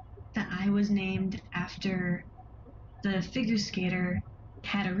that I was named after the figure skater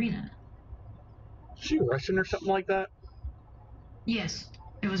Katarina. Is she Russian or something like that? Yes,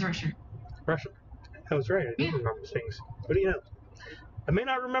 it was Russian. Russian. I was right. I do Yeah. remember things. What do you know? I may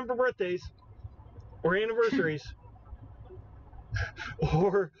not remember birthdays or anniversaries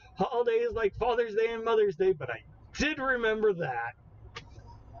or holidays like Father's Day and Mother's Day, but I did remember that.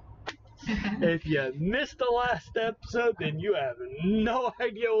 If you missed the last episode, then you have no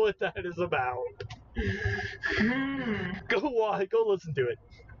idea what that is about. Go listen to it.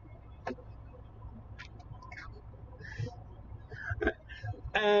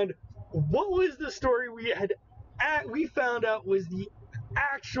 And what was the story we found out was the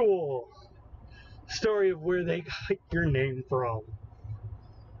actual story of where they got your name from?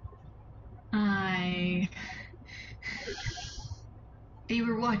 They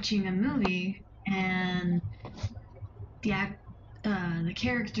were watching a movie, and the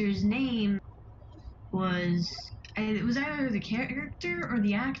character's name was, it was either the character or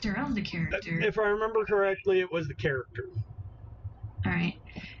the actor of the character. If I remember correctly, it was the character. All right,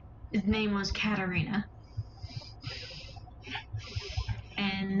 his name was Katarina,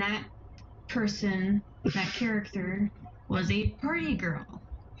 and that character was a party girl.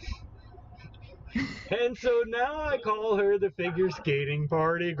 And so now I call her the figure skating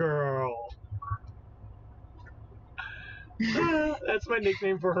party girl. That's my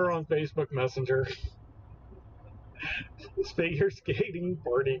nickname for her on Facebook Messenger. Figure skating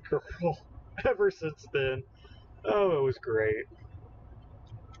party girl. Ever since then. Oh, it was great.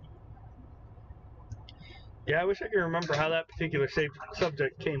 Yeah, I wish I could remember how that particular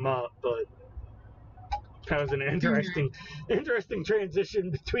subject came up, but that was an interesting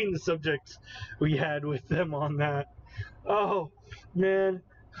transition between the subjects we had with them on that. Oh, man.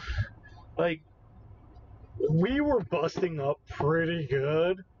 Like, we were busting up pretty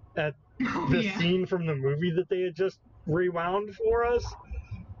good at the scene from the movie that they had just rewound for us,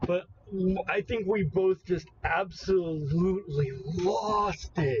 but I think we both just absolutely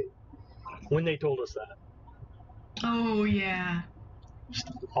lost it when they told us that. Oh, yeah.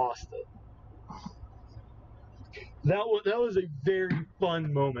 Just lost it. That was a very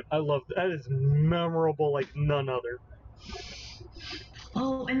fun moment. I love that. That is memorable like none other.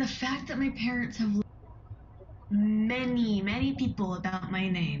 Oh, and the fact that my parents have many people about my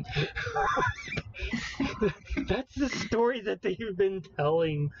name. That's the story that they've been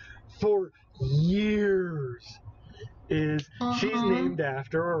telling for years. Is she's named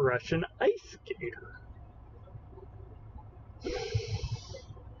after a Russian ice skater.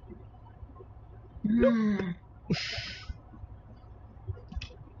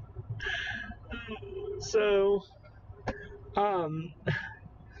 So,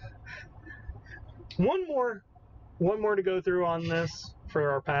 one more to go through on this for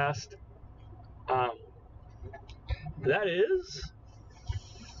our past. That is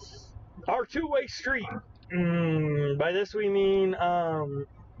our two-way street. By this we mean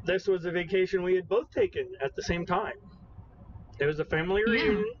this was a vacation we had both taken at the same time. It was a family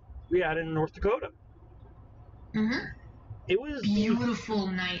reunion we had in North Dakota. It was beautiful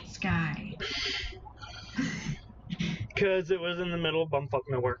night sky. Because it was in the middle of bumfuck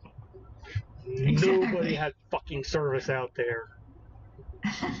nowhere. Exactly. Nobody had fucking service out there.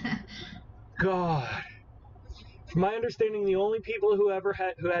 God. From my understanding, the only people who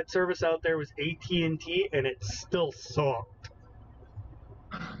had service out there was AT&T, and it still sucked.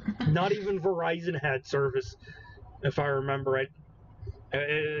 Not even Verizon had service, if I remember right.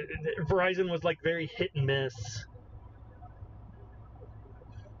 Verizon was like very hit and miss.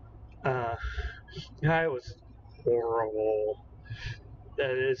 It was horrible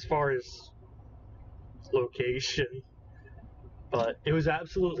as far as location, but it was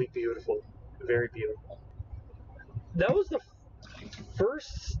absolutely beautiful, very beautiful. That was the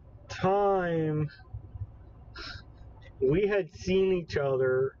first time we had seen each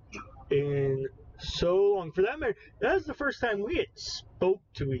other in so long. For that matter, that was the first time we had spoke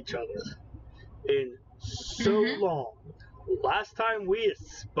to each other in so long. Last time we had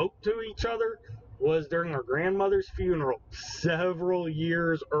spoke to each other was during our grandmother's funeral several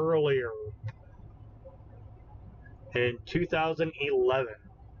years earlier in 2011.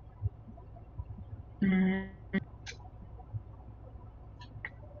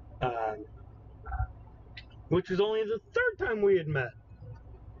 Which was only the third time we had met.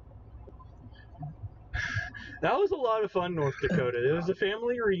 That was a lot of fun, North Dakota. It was a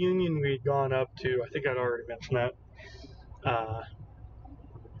family reunion we'd gone up to. I think I'd already mentioned that. Uh,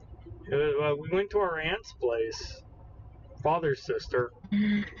 we went to our aunt's place, father's sister.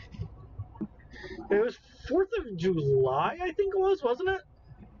 It was 4th of July, I think it was, wasn't it?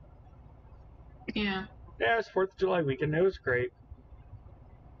 Yeah. Yeah, it was 4th of July weekend. It was great.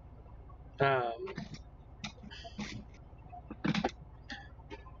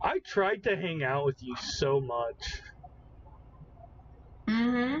 I tried to hang out with you so much.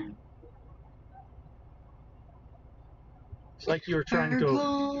 Mm-hmm. It's like you were trying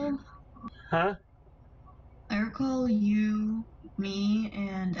to... Huh? I recall you, me,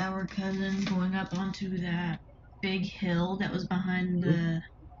 and our cousin going up onto that big hill that was behind the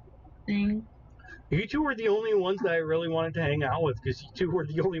thing. You two were the only ones that I really wanted to hang out with because you two were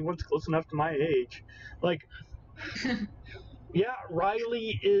the only ones close enough to my age. Like, yeah,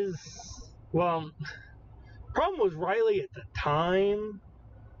 Riley is... Well, problem was Riley at the time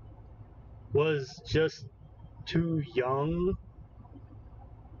was just too young.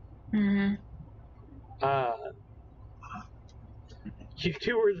 Mm-hmm. You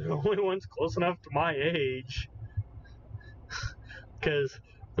two were the only ones close enough to my age. Because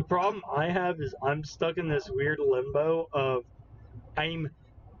the problem I have is I'm stuck in this weird limbo of I'm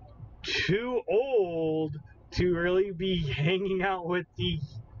too old to really be hanging out with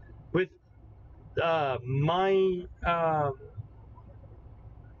my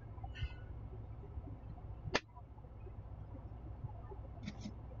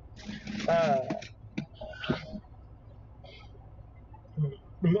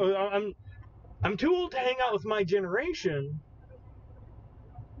I'm too old to hang out with my generation,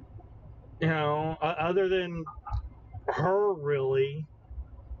 other than her really,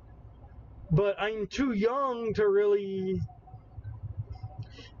 but I'm too young to really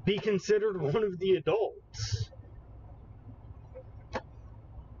be considered one of the adults.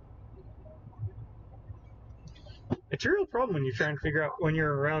 It's a real problem when you're trying to figure out when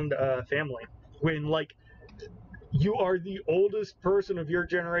you're around family, when like you are the oldest person of your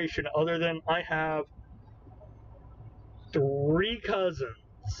generation, other than I have 3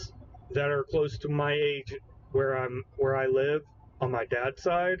 cousins that are close to my age where I live on my dad's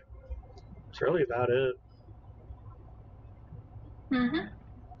side. It's really about it. Mm-hmm.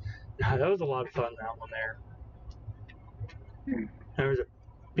 That was a lot of fun, that one there. Hmm. There was a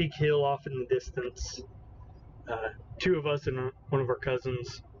big hill off in the distance. 2 of us and one of our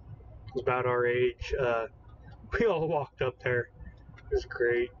cousins was about our age. We all walked up there. It was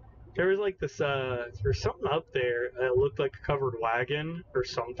great. There was like this, there's something up there that looked like a covered wagon or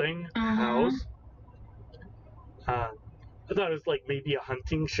something, house. I thought it was like maybe a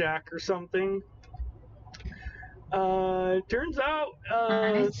hunting shack or something. Turns out,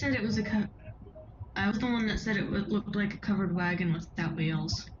 I said it was I was the one that said it looked like a covered wagon without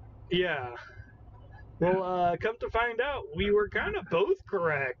wheels. yeah. Well, come to find out, we were kind of both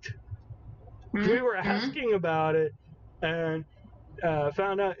correct. Mm-hmm. We were asking about it and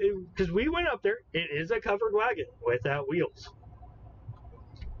found out because we went up there. It is a covered wagon without wheels,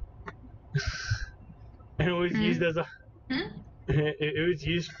 and it was used as a. It was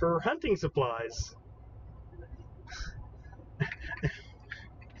used for hunting supplies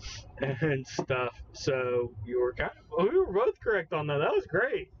and stuff. So we were both correct on that. That was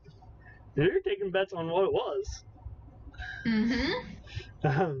great. We were taking bets on what it was.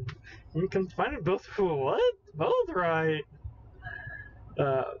 Mm-hmm. You can find it both right.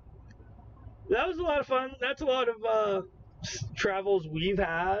 That was a lot of fun. That's a lot of travels we've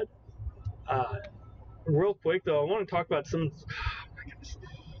had. Real quick though, I want to talk about some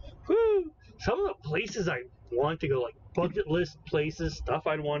some of the places I want to go, like bucket list places, stuff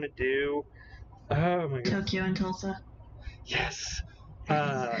I'd want to do. Oh my god. Tokyo and Tulsa. Yes.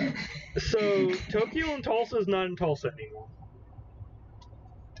 So Tokyo and Tulsa is not in Tulsa anymore.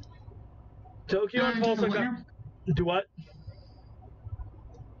 Tokyo and Tulsa do what?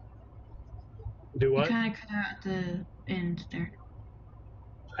 Do what? You kind of cut out the end there.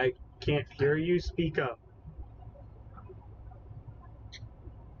 I can't hear you. Speak up.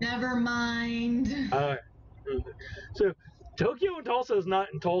 Never mind. So Tokyo and Tulsa is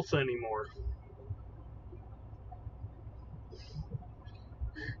not in Tulsa anymore.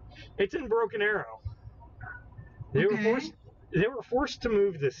 It's in Broken Arrow. They were forced to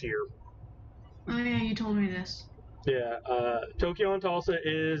move this year. Oh yeah, you told me this. Yeah, Tokyo and Tulsa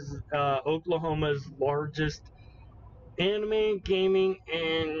is Oklahoma's largest anime, gaming,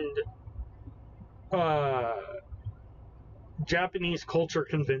 and Japanese culture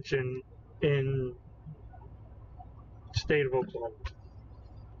convention in the state of Oklahoma.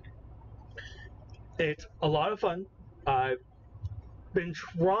 It's a lot of fun. I've been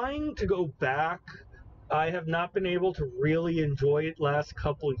trying to go back. I have not been able to really enjoy it last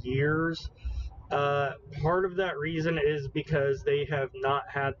couple years. Part of that reason is because they have not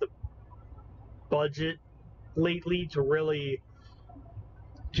had the budget lately to really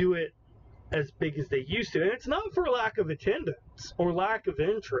do it as big as they used to. And it's not for lack of attendance or lack of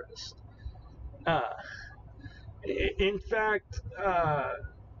interest. Uh, in fact,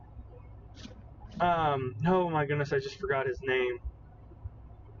 oh my goodness, I just forgot his name.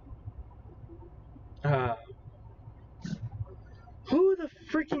 Who the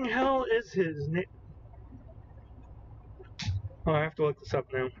freaking hell is his name? Oh, I have to look this up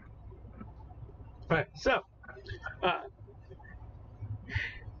now. Alright, so,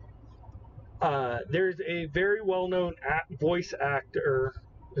 there's a very well-known voice actor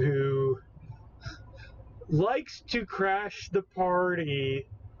who likes to crash the party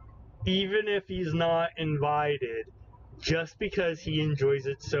even if he's not invited, just because he enjoys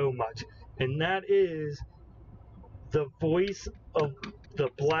it so much. And that is the voice of the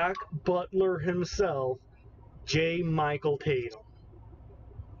Black Butler himself, J. Michael Tatum.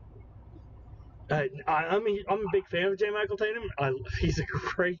 I'm a big fan of J. Michael Tatum. He's a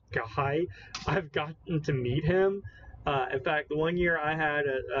great guy. I've gotten to meet him. In fact, the one year I had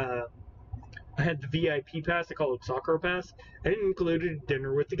the VIP pass. They call it Sakura Pass, and it included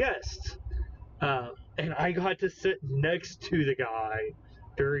dinner with the guests. And I got to sit next to the guy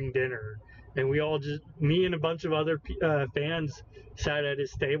during dinner, and we all me and a bunch of other fans sat at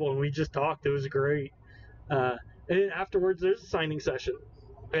his table, and we just talked. It was great. And then afterwards, there's a signing session.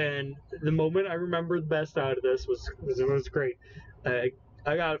 And the moment I remember the best out of this was it was great. I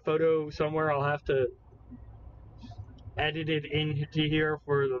got a photo somewhere. I'll have to edit it into here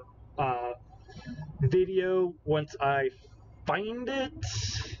for the video once I find it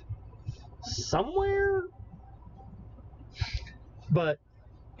somewhere. But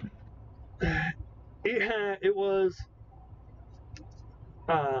it was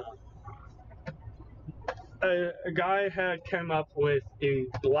a guy had come up with a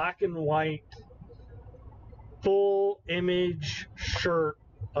black and white full image shirt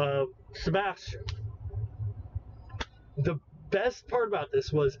of Sebastian. The best part about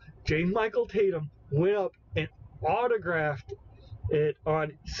this was J. Michael Tatum went up and autographed it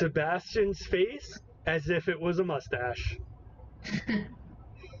on Sebastian's face as if it was a mustache.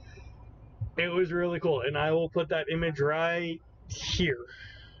 It was really cool, and I will put that image right here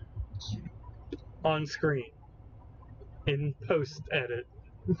on screen in post edit.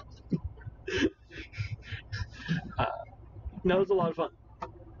 That was a lot of fun.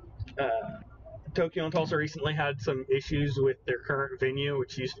 Tokyo and Tulsa recently had some issues with their current venue,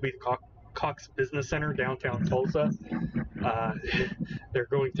 which used to be the Cox Business Center downtown Tulsa. They're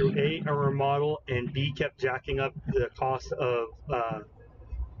going through a remodel, and B kept jacking up the cost of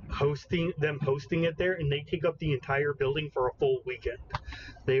hosting it there, and they take up the entire building for a full weekend.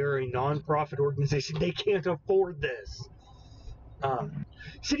 They are a non-profit organization. They can't afford this.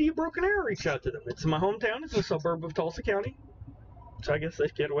 City of Broken Arrow reached out to them. It's my hometown. It's a suburb of Tulsa County, so I guess they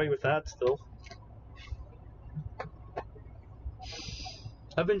get away with that still.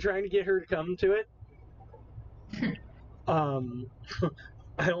 I've been trying to get her to come to it. I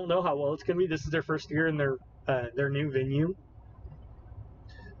don't know how well it's going to be. This is their first year in their new venue.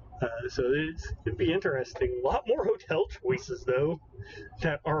 So it's going to be interesting. A lot more hotel choices, though,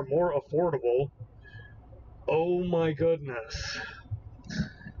 that are more affordable. Oh my goodness.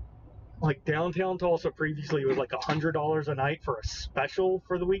 Like downtown Tulsa previously was like $100 a night for a special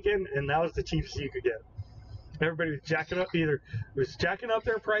for the weekend, and that was the cheapest you could get. Everybody was jacking up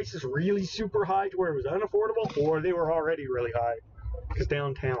their prices really super high to where it was unaffordable, or they were already really high because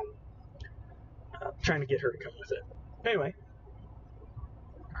downtown. Trying to get her to come with it. Anyway.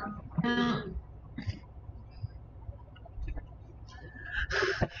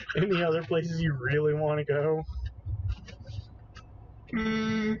 Any other places you really want to go?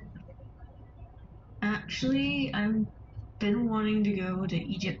 Actually, I've been wanting to go to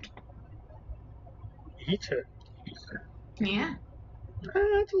Egypt. Egypt? Yeah.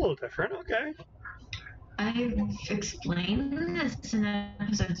 That's a little different. Okay. I've explained this in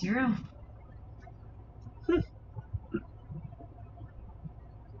episode 0.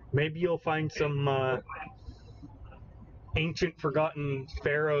 Maybe you'll find some ancient forgotten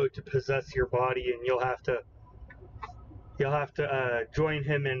pharaoh to possess your body, and you'll have to join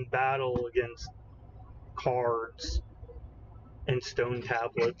him in battle against cards and stone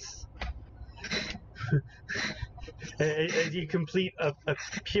tablets as you complete a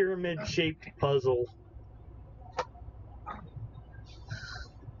pyramid-shaped puzzle.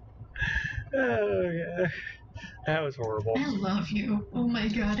 Oh, yeah. That was horrible. I love you. Oh my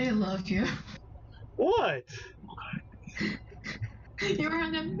god, I love you. What? You're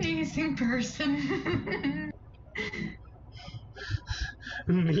an amazing person.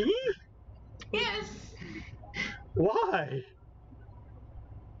 Me? Yes, Why?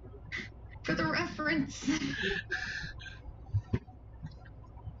 for the reference.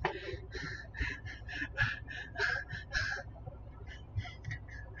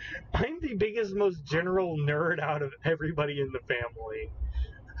 I'm the biggest, most general nerd out of everybody in the family.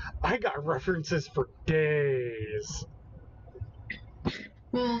 I got references for days.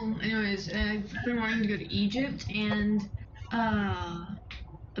 Well, anyways, I've been wanting to go to Egypt uh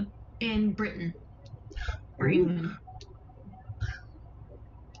and Britain or Ooh. England.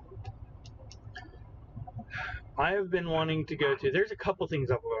 I have been wanting to go to. There's a couple things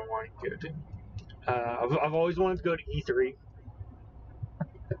I've been wanting to go to. I've always wanted to go to E3,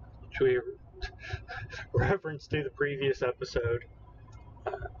 which we referenced to the previous episode,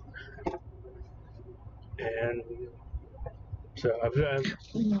 and so I've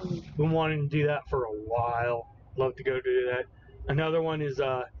been wanting to do that for a while. Love to go do that. Another one is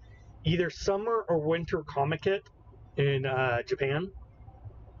either summer or winter Comiket in Japan.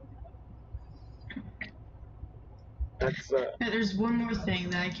 That's There's one more thing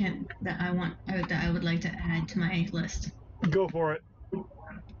that I would like to add to my list. go for it.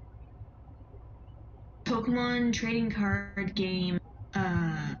 Pokemon trading card game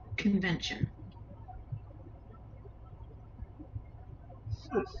convention.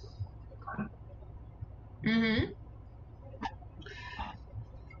 Mm-hmm.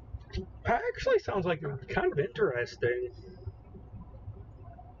 That actually sounds like kind of interesting.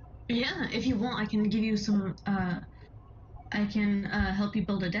 Yeah, if you want, I can give you some. I can help you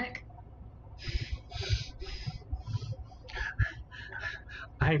build a deck.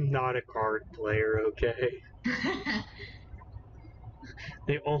 I'm not a card player, okay?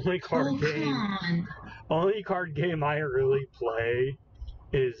 The only card Oh, come game, on. only card game I really play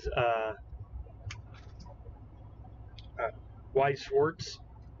is Weiss Schwartz,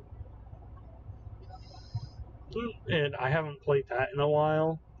 and I haven't played that in a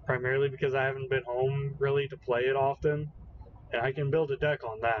while, primarily because I haven't been home really to play it often, and I can build a deck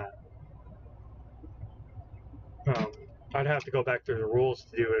on that. Um, I'd have to go back through the rules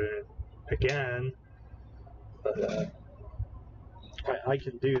to do it again, but I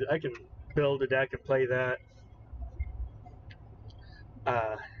can do. I can build a deck and play that.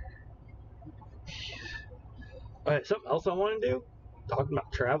 Uh, Something else I want to do, talking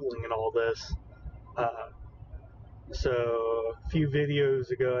about traveling and all this. Uh, so a few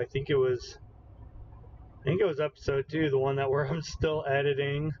videos ago, I think it was episode 2, the one that where I'm still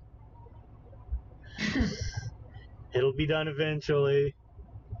editing. It'll be done eventually.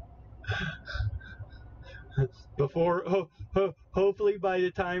 Before, hopefully by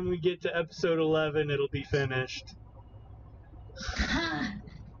the time we get to episode 11, it'll be finished.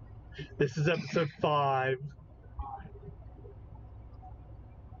 This is episode 5.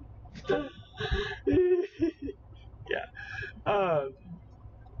 Yeah.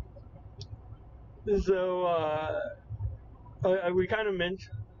 So we kind of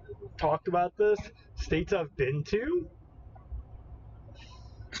talked about this. States I've been to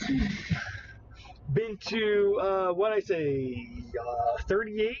what I say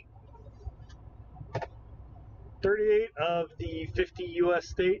 38 of the 50 US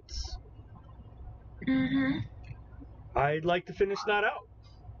states. Mm-hmm. I'd like to finish that out.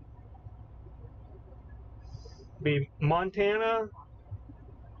 Be Montana.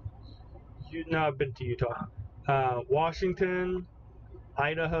 I've been to Utah. Washington,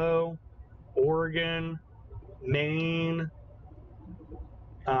 Idaho, Oregon, Maine,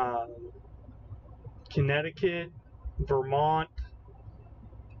 um, Connecticut, Vermont,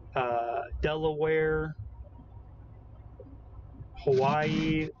 Delaware,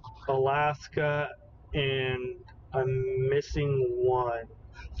 Hawaii, Alaska, and I'm missing one.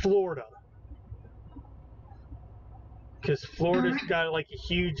 Florida. Because Florida's Alright. got like a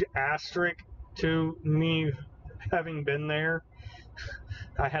huge asterisk to me having been there.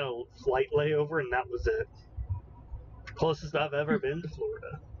 I had a flight layover and that was it. Closest I've ever been to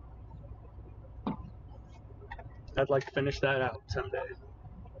Florida. I'd like to finish that out someday.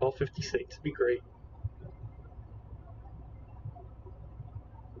 All 50 states would be great.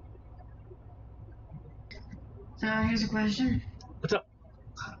 So here's a question. What's up?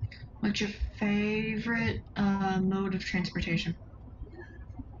 What's your favorite mode of transportation?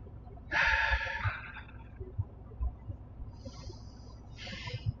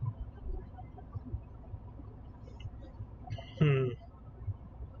 Hmm.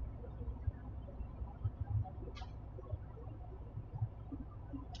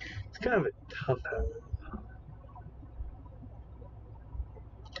 It's kind of a tough one.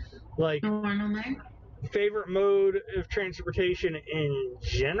 Like, You wanna know mine? favorite mode of transportation in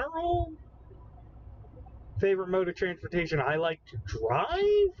general? Favorite mode of transportation I like to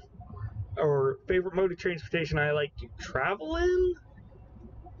drive? Or favorite mode of transportation I like to travel in?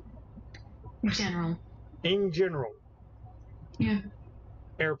 General. In general. Yeah.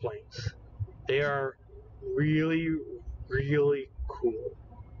 Airplanes. They are really, really cool.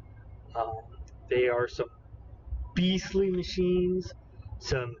 They are some beastly machines,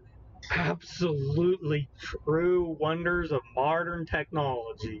 some absolutely true wonders of modern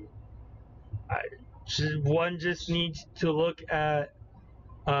technology. One just needs to look at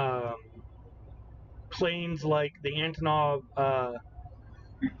um, planes like the Antonov,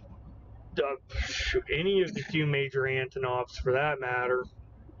 any of the two major Antonovs for that matter.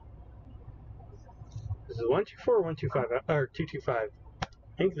 Is it 124 or 125? Or 225?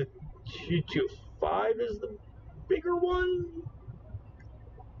 I think the 225 is the bigger one.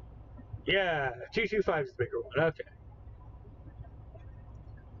 Yeah, 225 is the bigger one. Okay.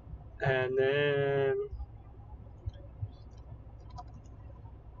 And then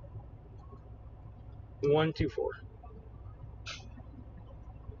 124.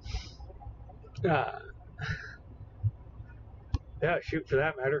 Yeah, shoot, for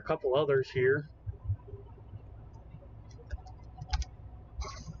that matter, a couple others here.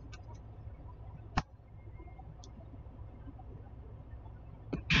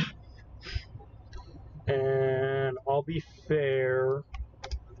 And I'll be fair.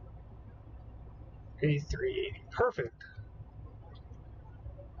 8380. Perfect.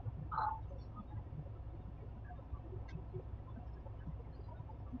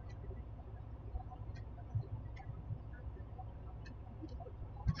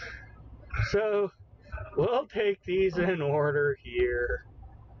 So, we'll take these in order here.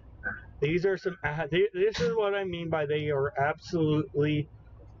 These are some. This is what I mean by they are absolutely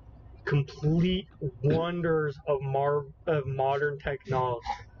complete wonders of modern technology.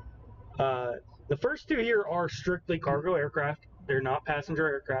 The first two here are strictly cargo aircraft. They're not passenger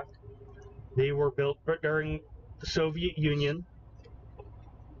aircraft. They were built during the Soviet Union.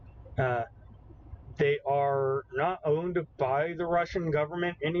 They are not owned by the Russian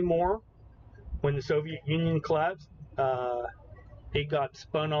government anymore. When the Soviet Union collapsed, it got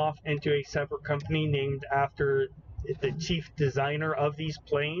spun off into a separate company named after the chief designer of these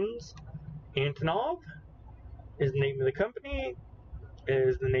planes. Antonov is the name of the company,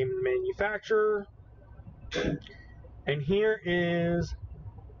 is the name of the manufacturer. And here is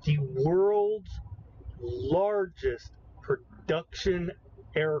the world's largest production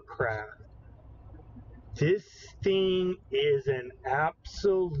aircraft. This thing is an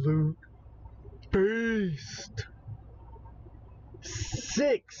absolute beast.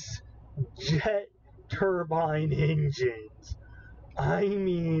 6 jet turbine engines. I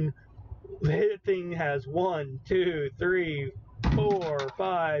mean, that thing has 1, 2, 3, 4,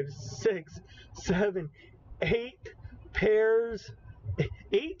 5, 6, 7, 8 pairs,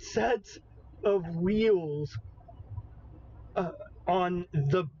 8 sets of wheels on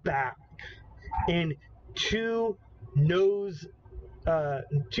the back, and 2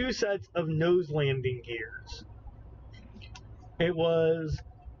 sets of nose landing gears. It was,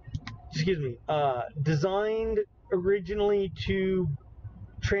 designed originally to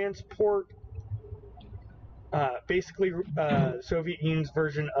transport basically Soviet Union's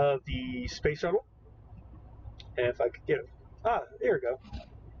version of the space shuttle. And if I could get it, there we go,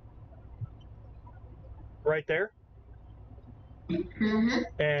 right there. Mm-hmm.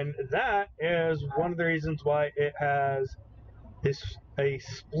 And that is one of the reasons why it has a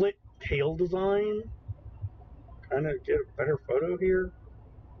split tail design. Kind of get a better photo here.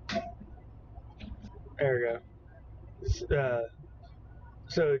 There we go.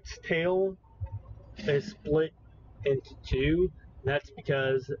 So its tail is split into 2. That's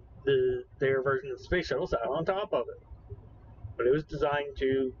because their version of the space shuttle sat on top of it. But it was designed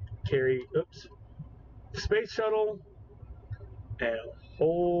to carry, the space shuttle and a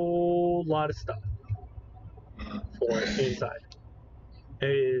whole lot of stuff for it inside. It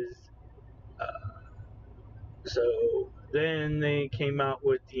is, so then they came out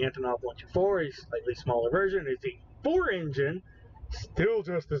with the Antonov 124, a slightly smaller version. It's a 4-engine, still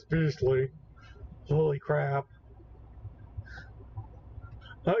just as beastly. Holy crap.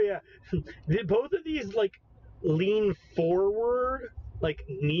 Oh yeah, both of these lean forward, like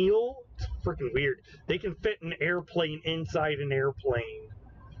kneel. It's freaking weird. They can fit an airplane inside an airplane.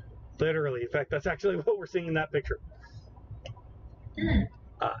 Literally. In fact, that's actually what we're seeing in that picture.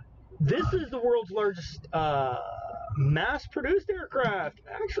 This is the world's largest mass-produced aircraft.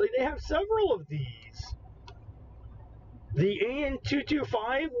 Actually, they have several of these. The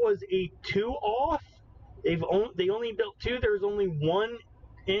AN-225 was a 2-off. They only built 2. There's only 1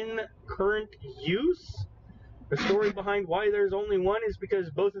 in current use. The story behind why there's only 1 is because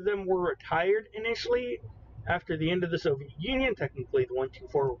both of them were retired initially after the end of the Soviet Union. Technically, the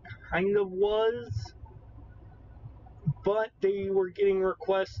 124 kind of was, but they were getting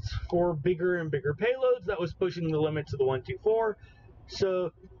requests for bigger and bigger payloads. That was pushing the limits of the 124.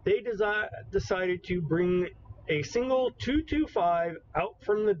 So they decided to bring a single 225 out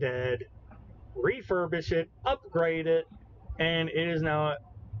from the dead, refurbish it, upgrade it, and it is now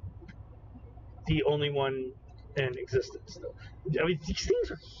the only one in existence. I mean, these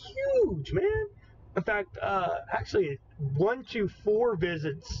things are huge, man. In fact, actually, 124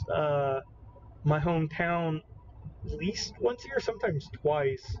 visits my hometown at least once a year, sometimes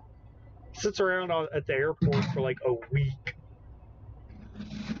twice. Sits around at the airport for like a week.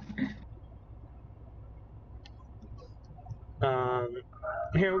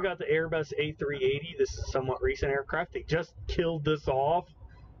 Here we got the Airbus A380. This is a somewhat recent aircraft. They just killed this off,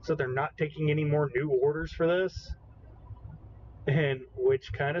 so they're not taking any more new orders for this. And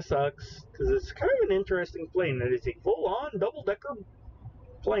which kind of sucks, because it's kind of an interesting plane. It is a full-on double-decker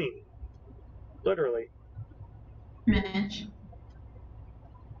plane, literally. Mitch.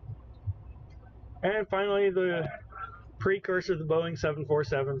 And finally, the precursor to the Boeing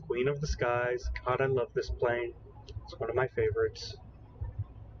 747, Queen of the Skies. God, I love this plane. It's one of my favorites.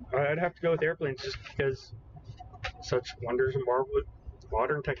 I'd have to go with airplanes just because such wonders and marvelous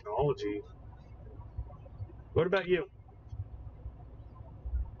modern technology. What about you?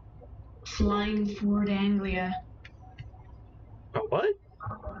 Flying Ford Anglia. A what?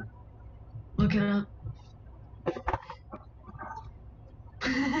 Look it up.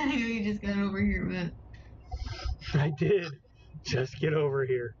 I know you just got over here, but I did. Just get over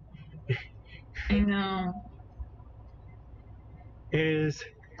here. I know. Is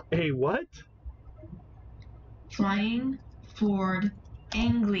a what? Flying Ford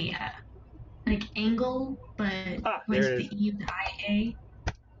Anglia. Like angle, but with there it the is. E of the IA.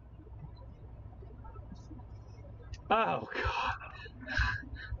 Oh, God.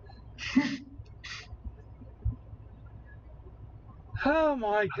 Oh,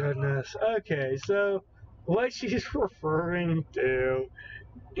 my goodness. Okay, so what she's referring to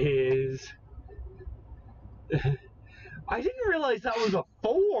is... I didn't realize that was a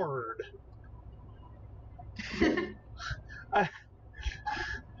Ford.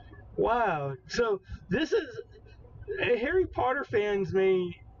 Wow. So this is... Harry Potter fans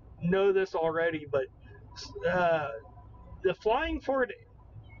may know this already, but the Flying Ford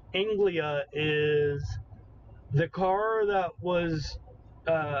Anglia is the car that was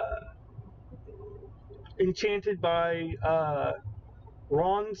enchanted by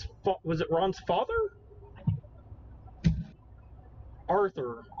Ron's... Was it Ron's father?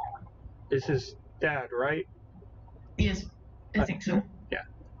 Arthur is his dad, right? Yes, I think so. Yeah.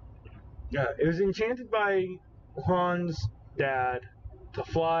 Yeah, it was enchanted by Han's dad to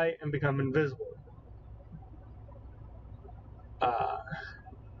fly and become invisible.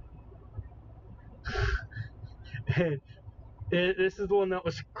 And this is the one that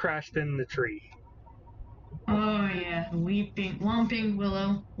was crashed in the tree. Oh yeah, weeping, whomping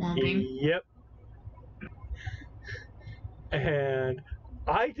willow, whomping. Yep. And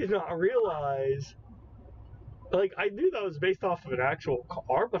I did not realize, like, I knew that was based off of an actual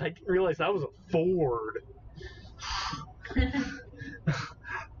car, but I didn't realize that was a Ford.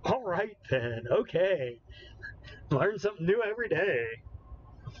 All right then, okay. Learn something new every day.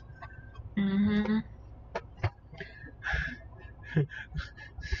 Mm-hmm.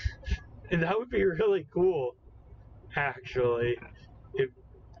 And that would be really cool, actually.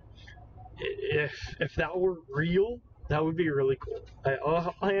 If that were real, that would be really cool. I'll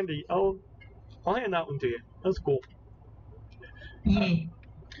hand that one to you. That's cool. Yeah.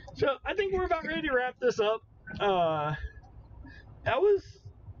 So I think we're about ready to wrap this up. That was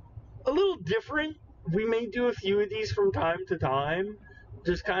a little different. We may do a few of these from time to time,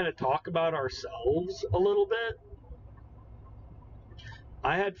 just kind of talk about ourselves a little bit.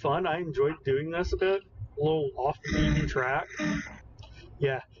 I had fun. I enjoyed doing this a bit. A little off the beaten track.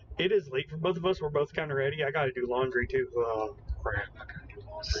 Yeah, it is late for both of us. We're both kind of ready. I got to do laundry too. Crap. I got to do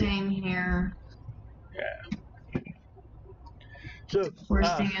laundry. Same here. Yeah. So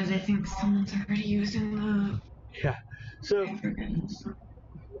worst thing is I think someone's already using the. Yeah. So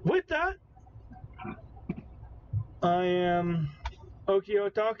with that, I am Oki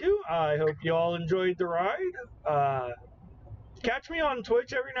Otaku. I hope you all enjoyed the ride. Catch me on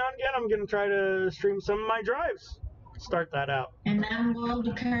Twitch every now and again. I'm going to try to stream some of my drives. start that out. And then World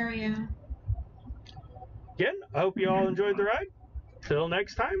of Lucario. Again, I hope you all enjoyed the ride. Till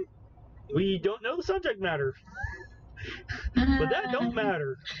next time, we don't know the subject matter, but that don't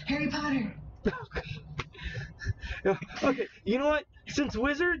matter. Harry Potter. Okay, you know what? Since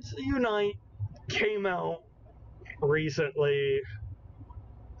Wizards Unite came out recently,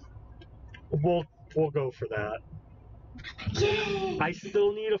 we'll go for that. Yay! I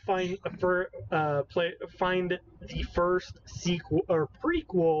still need to find the first sequel or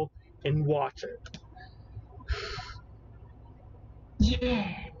prequel and watch it.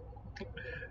 Yeah.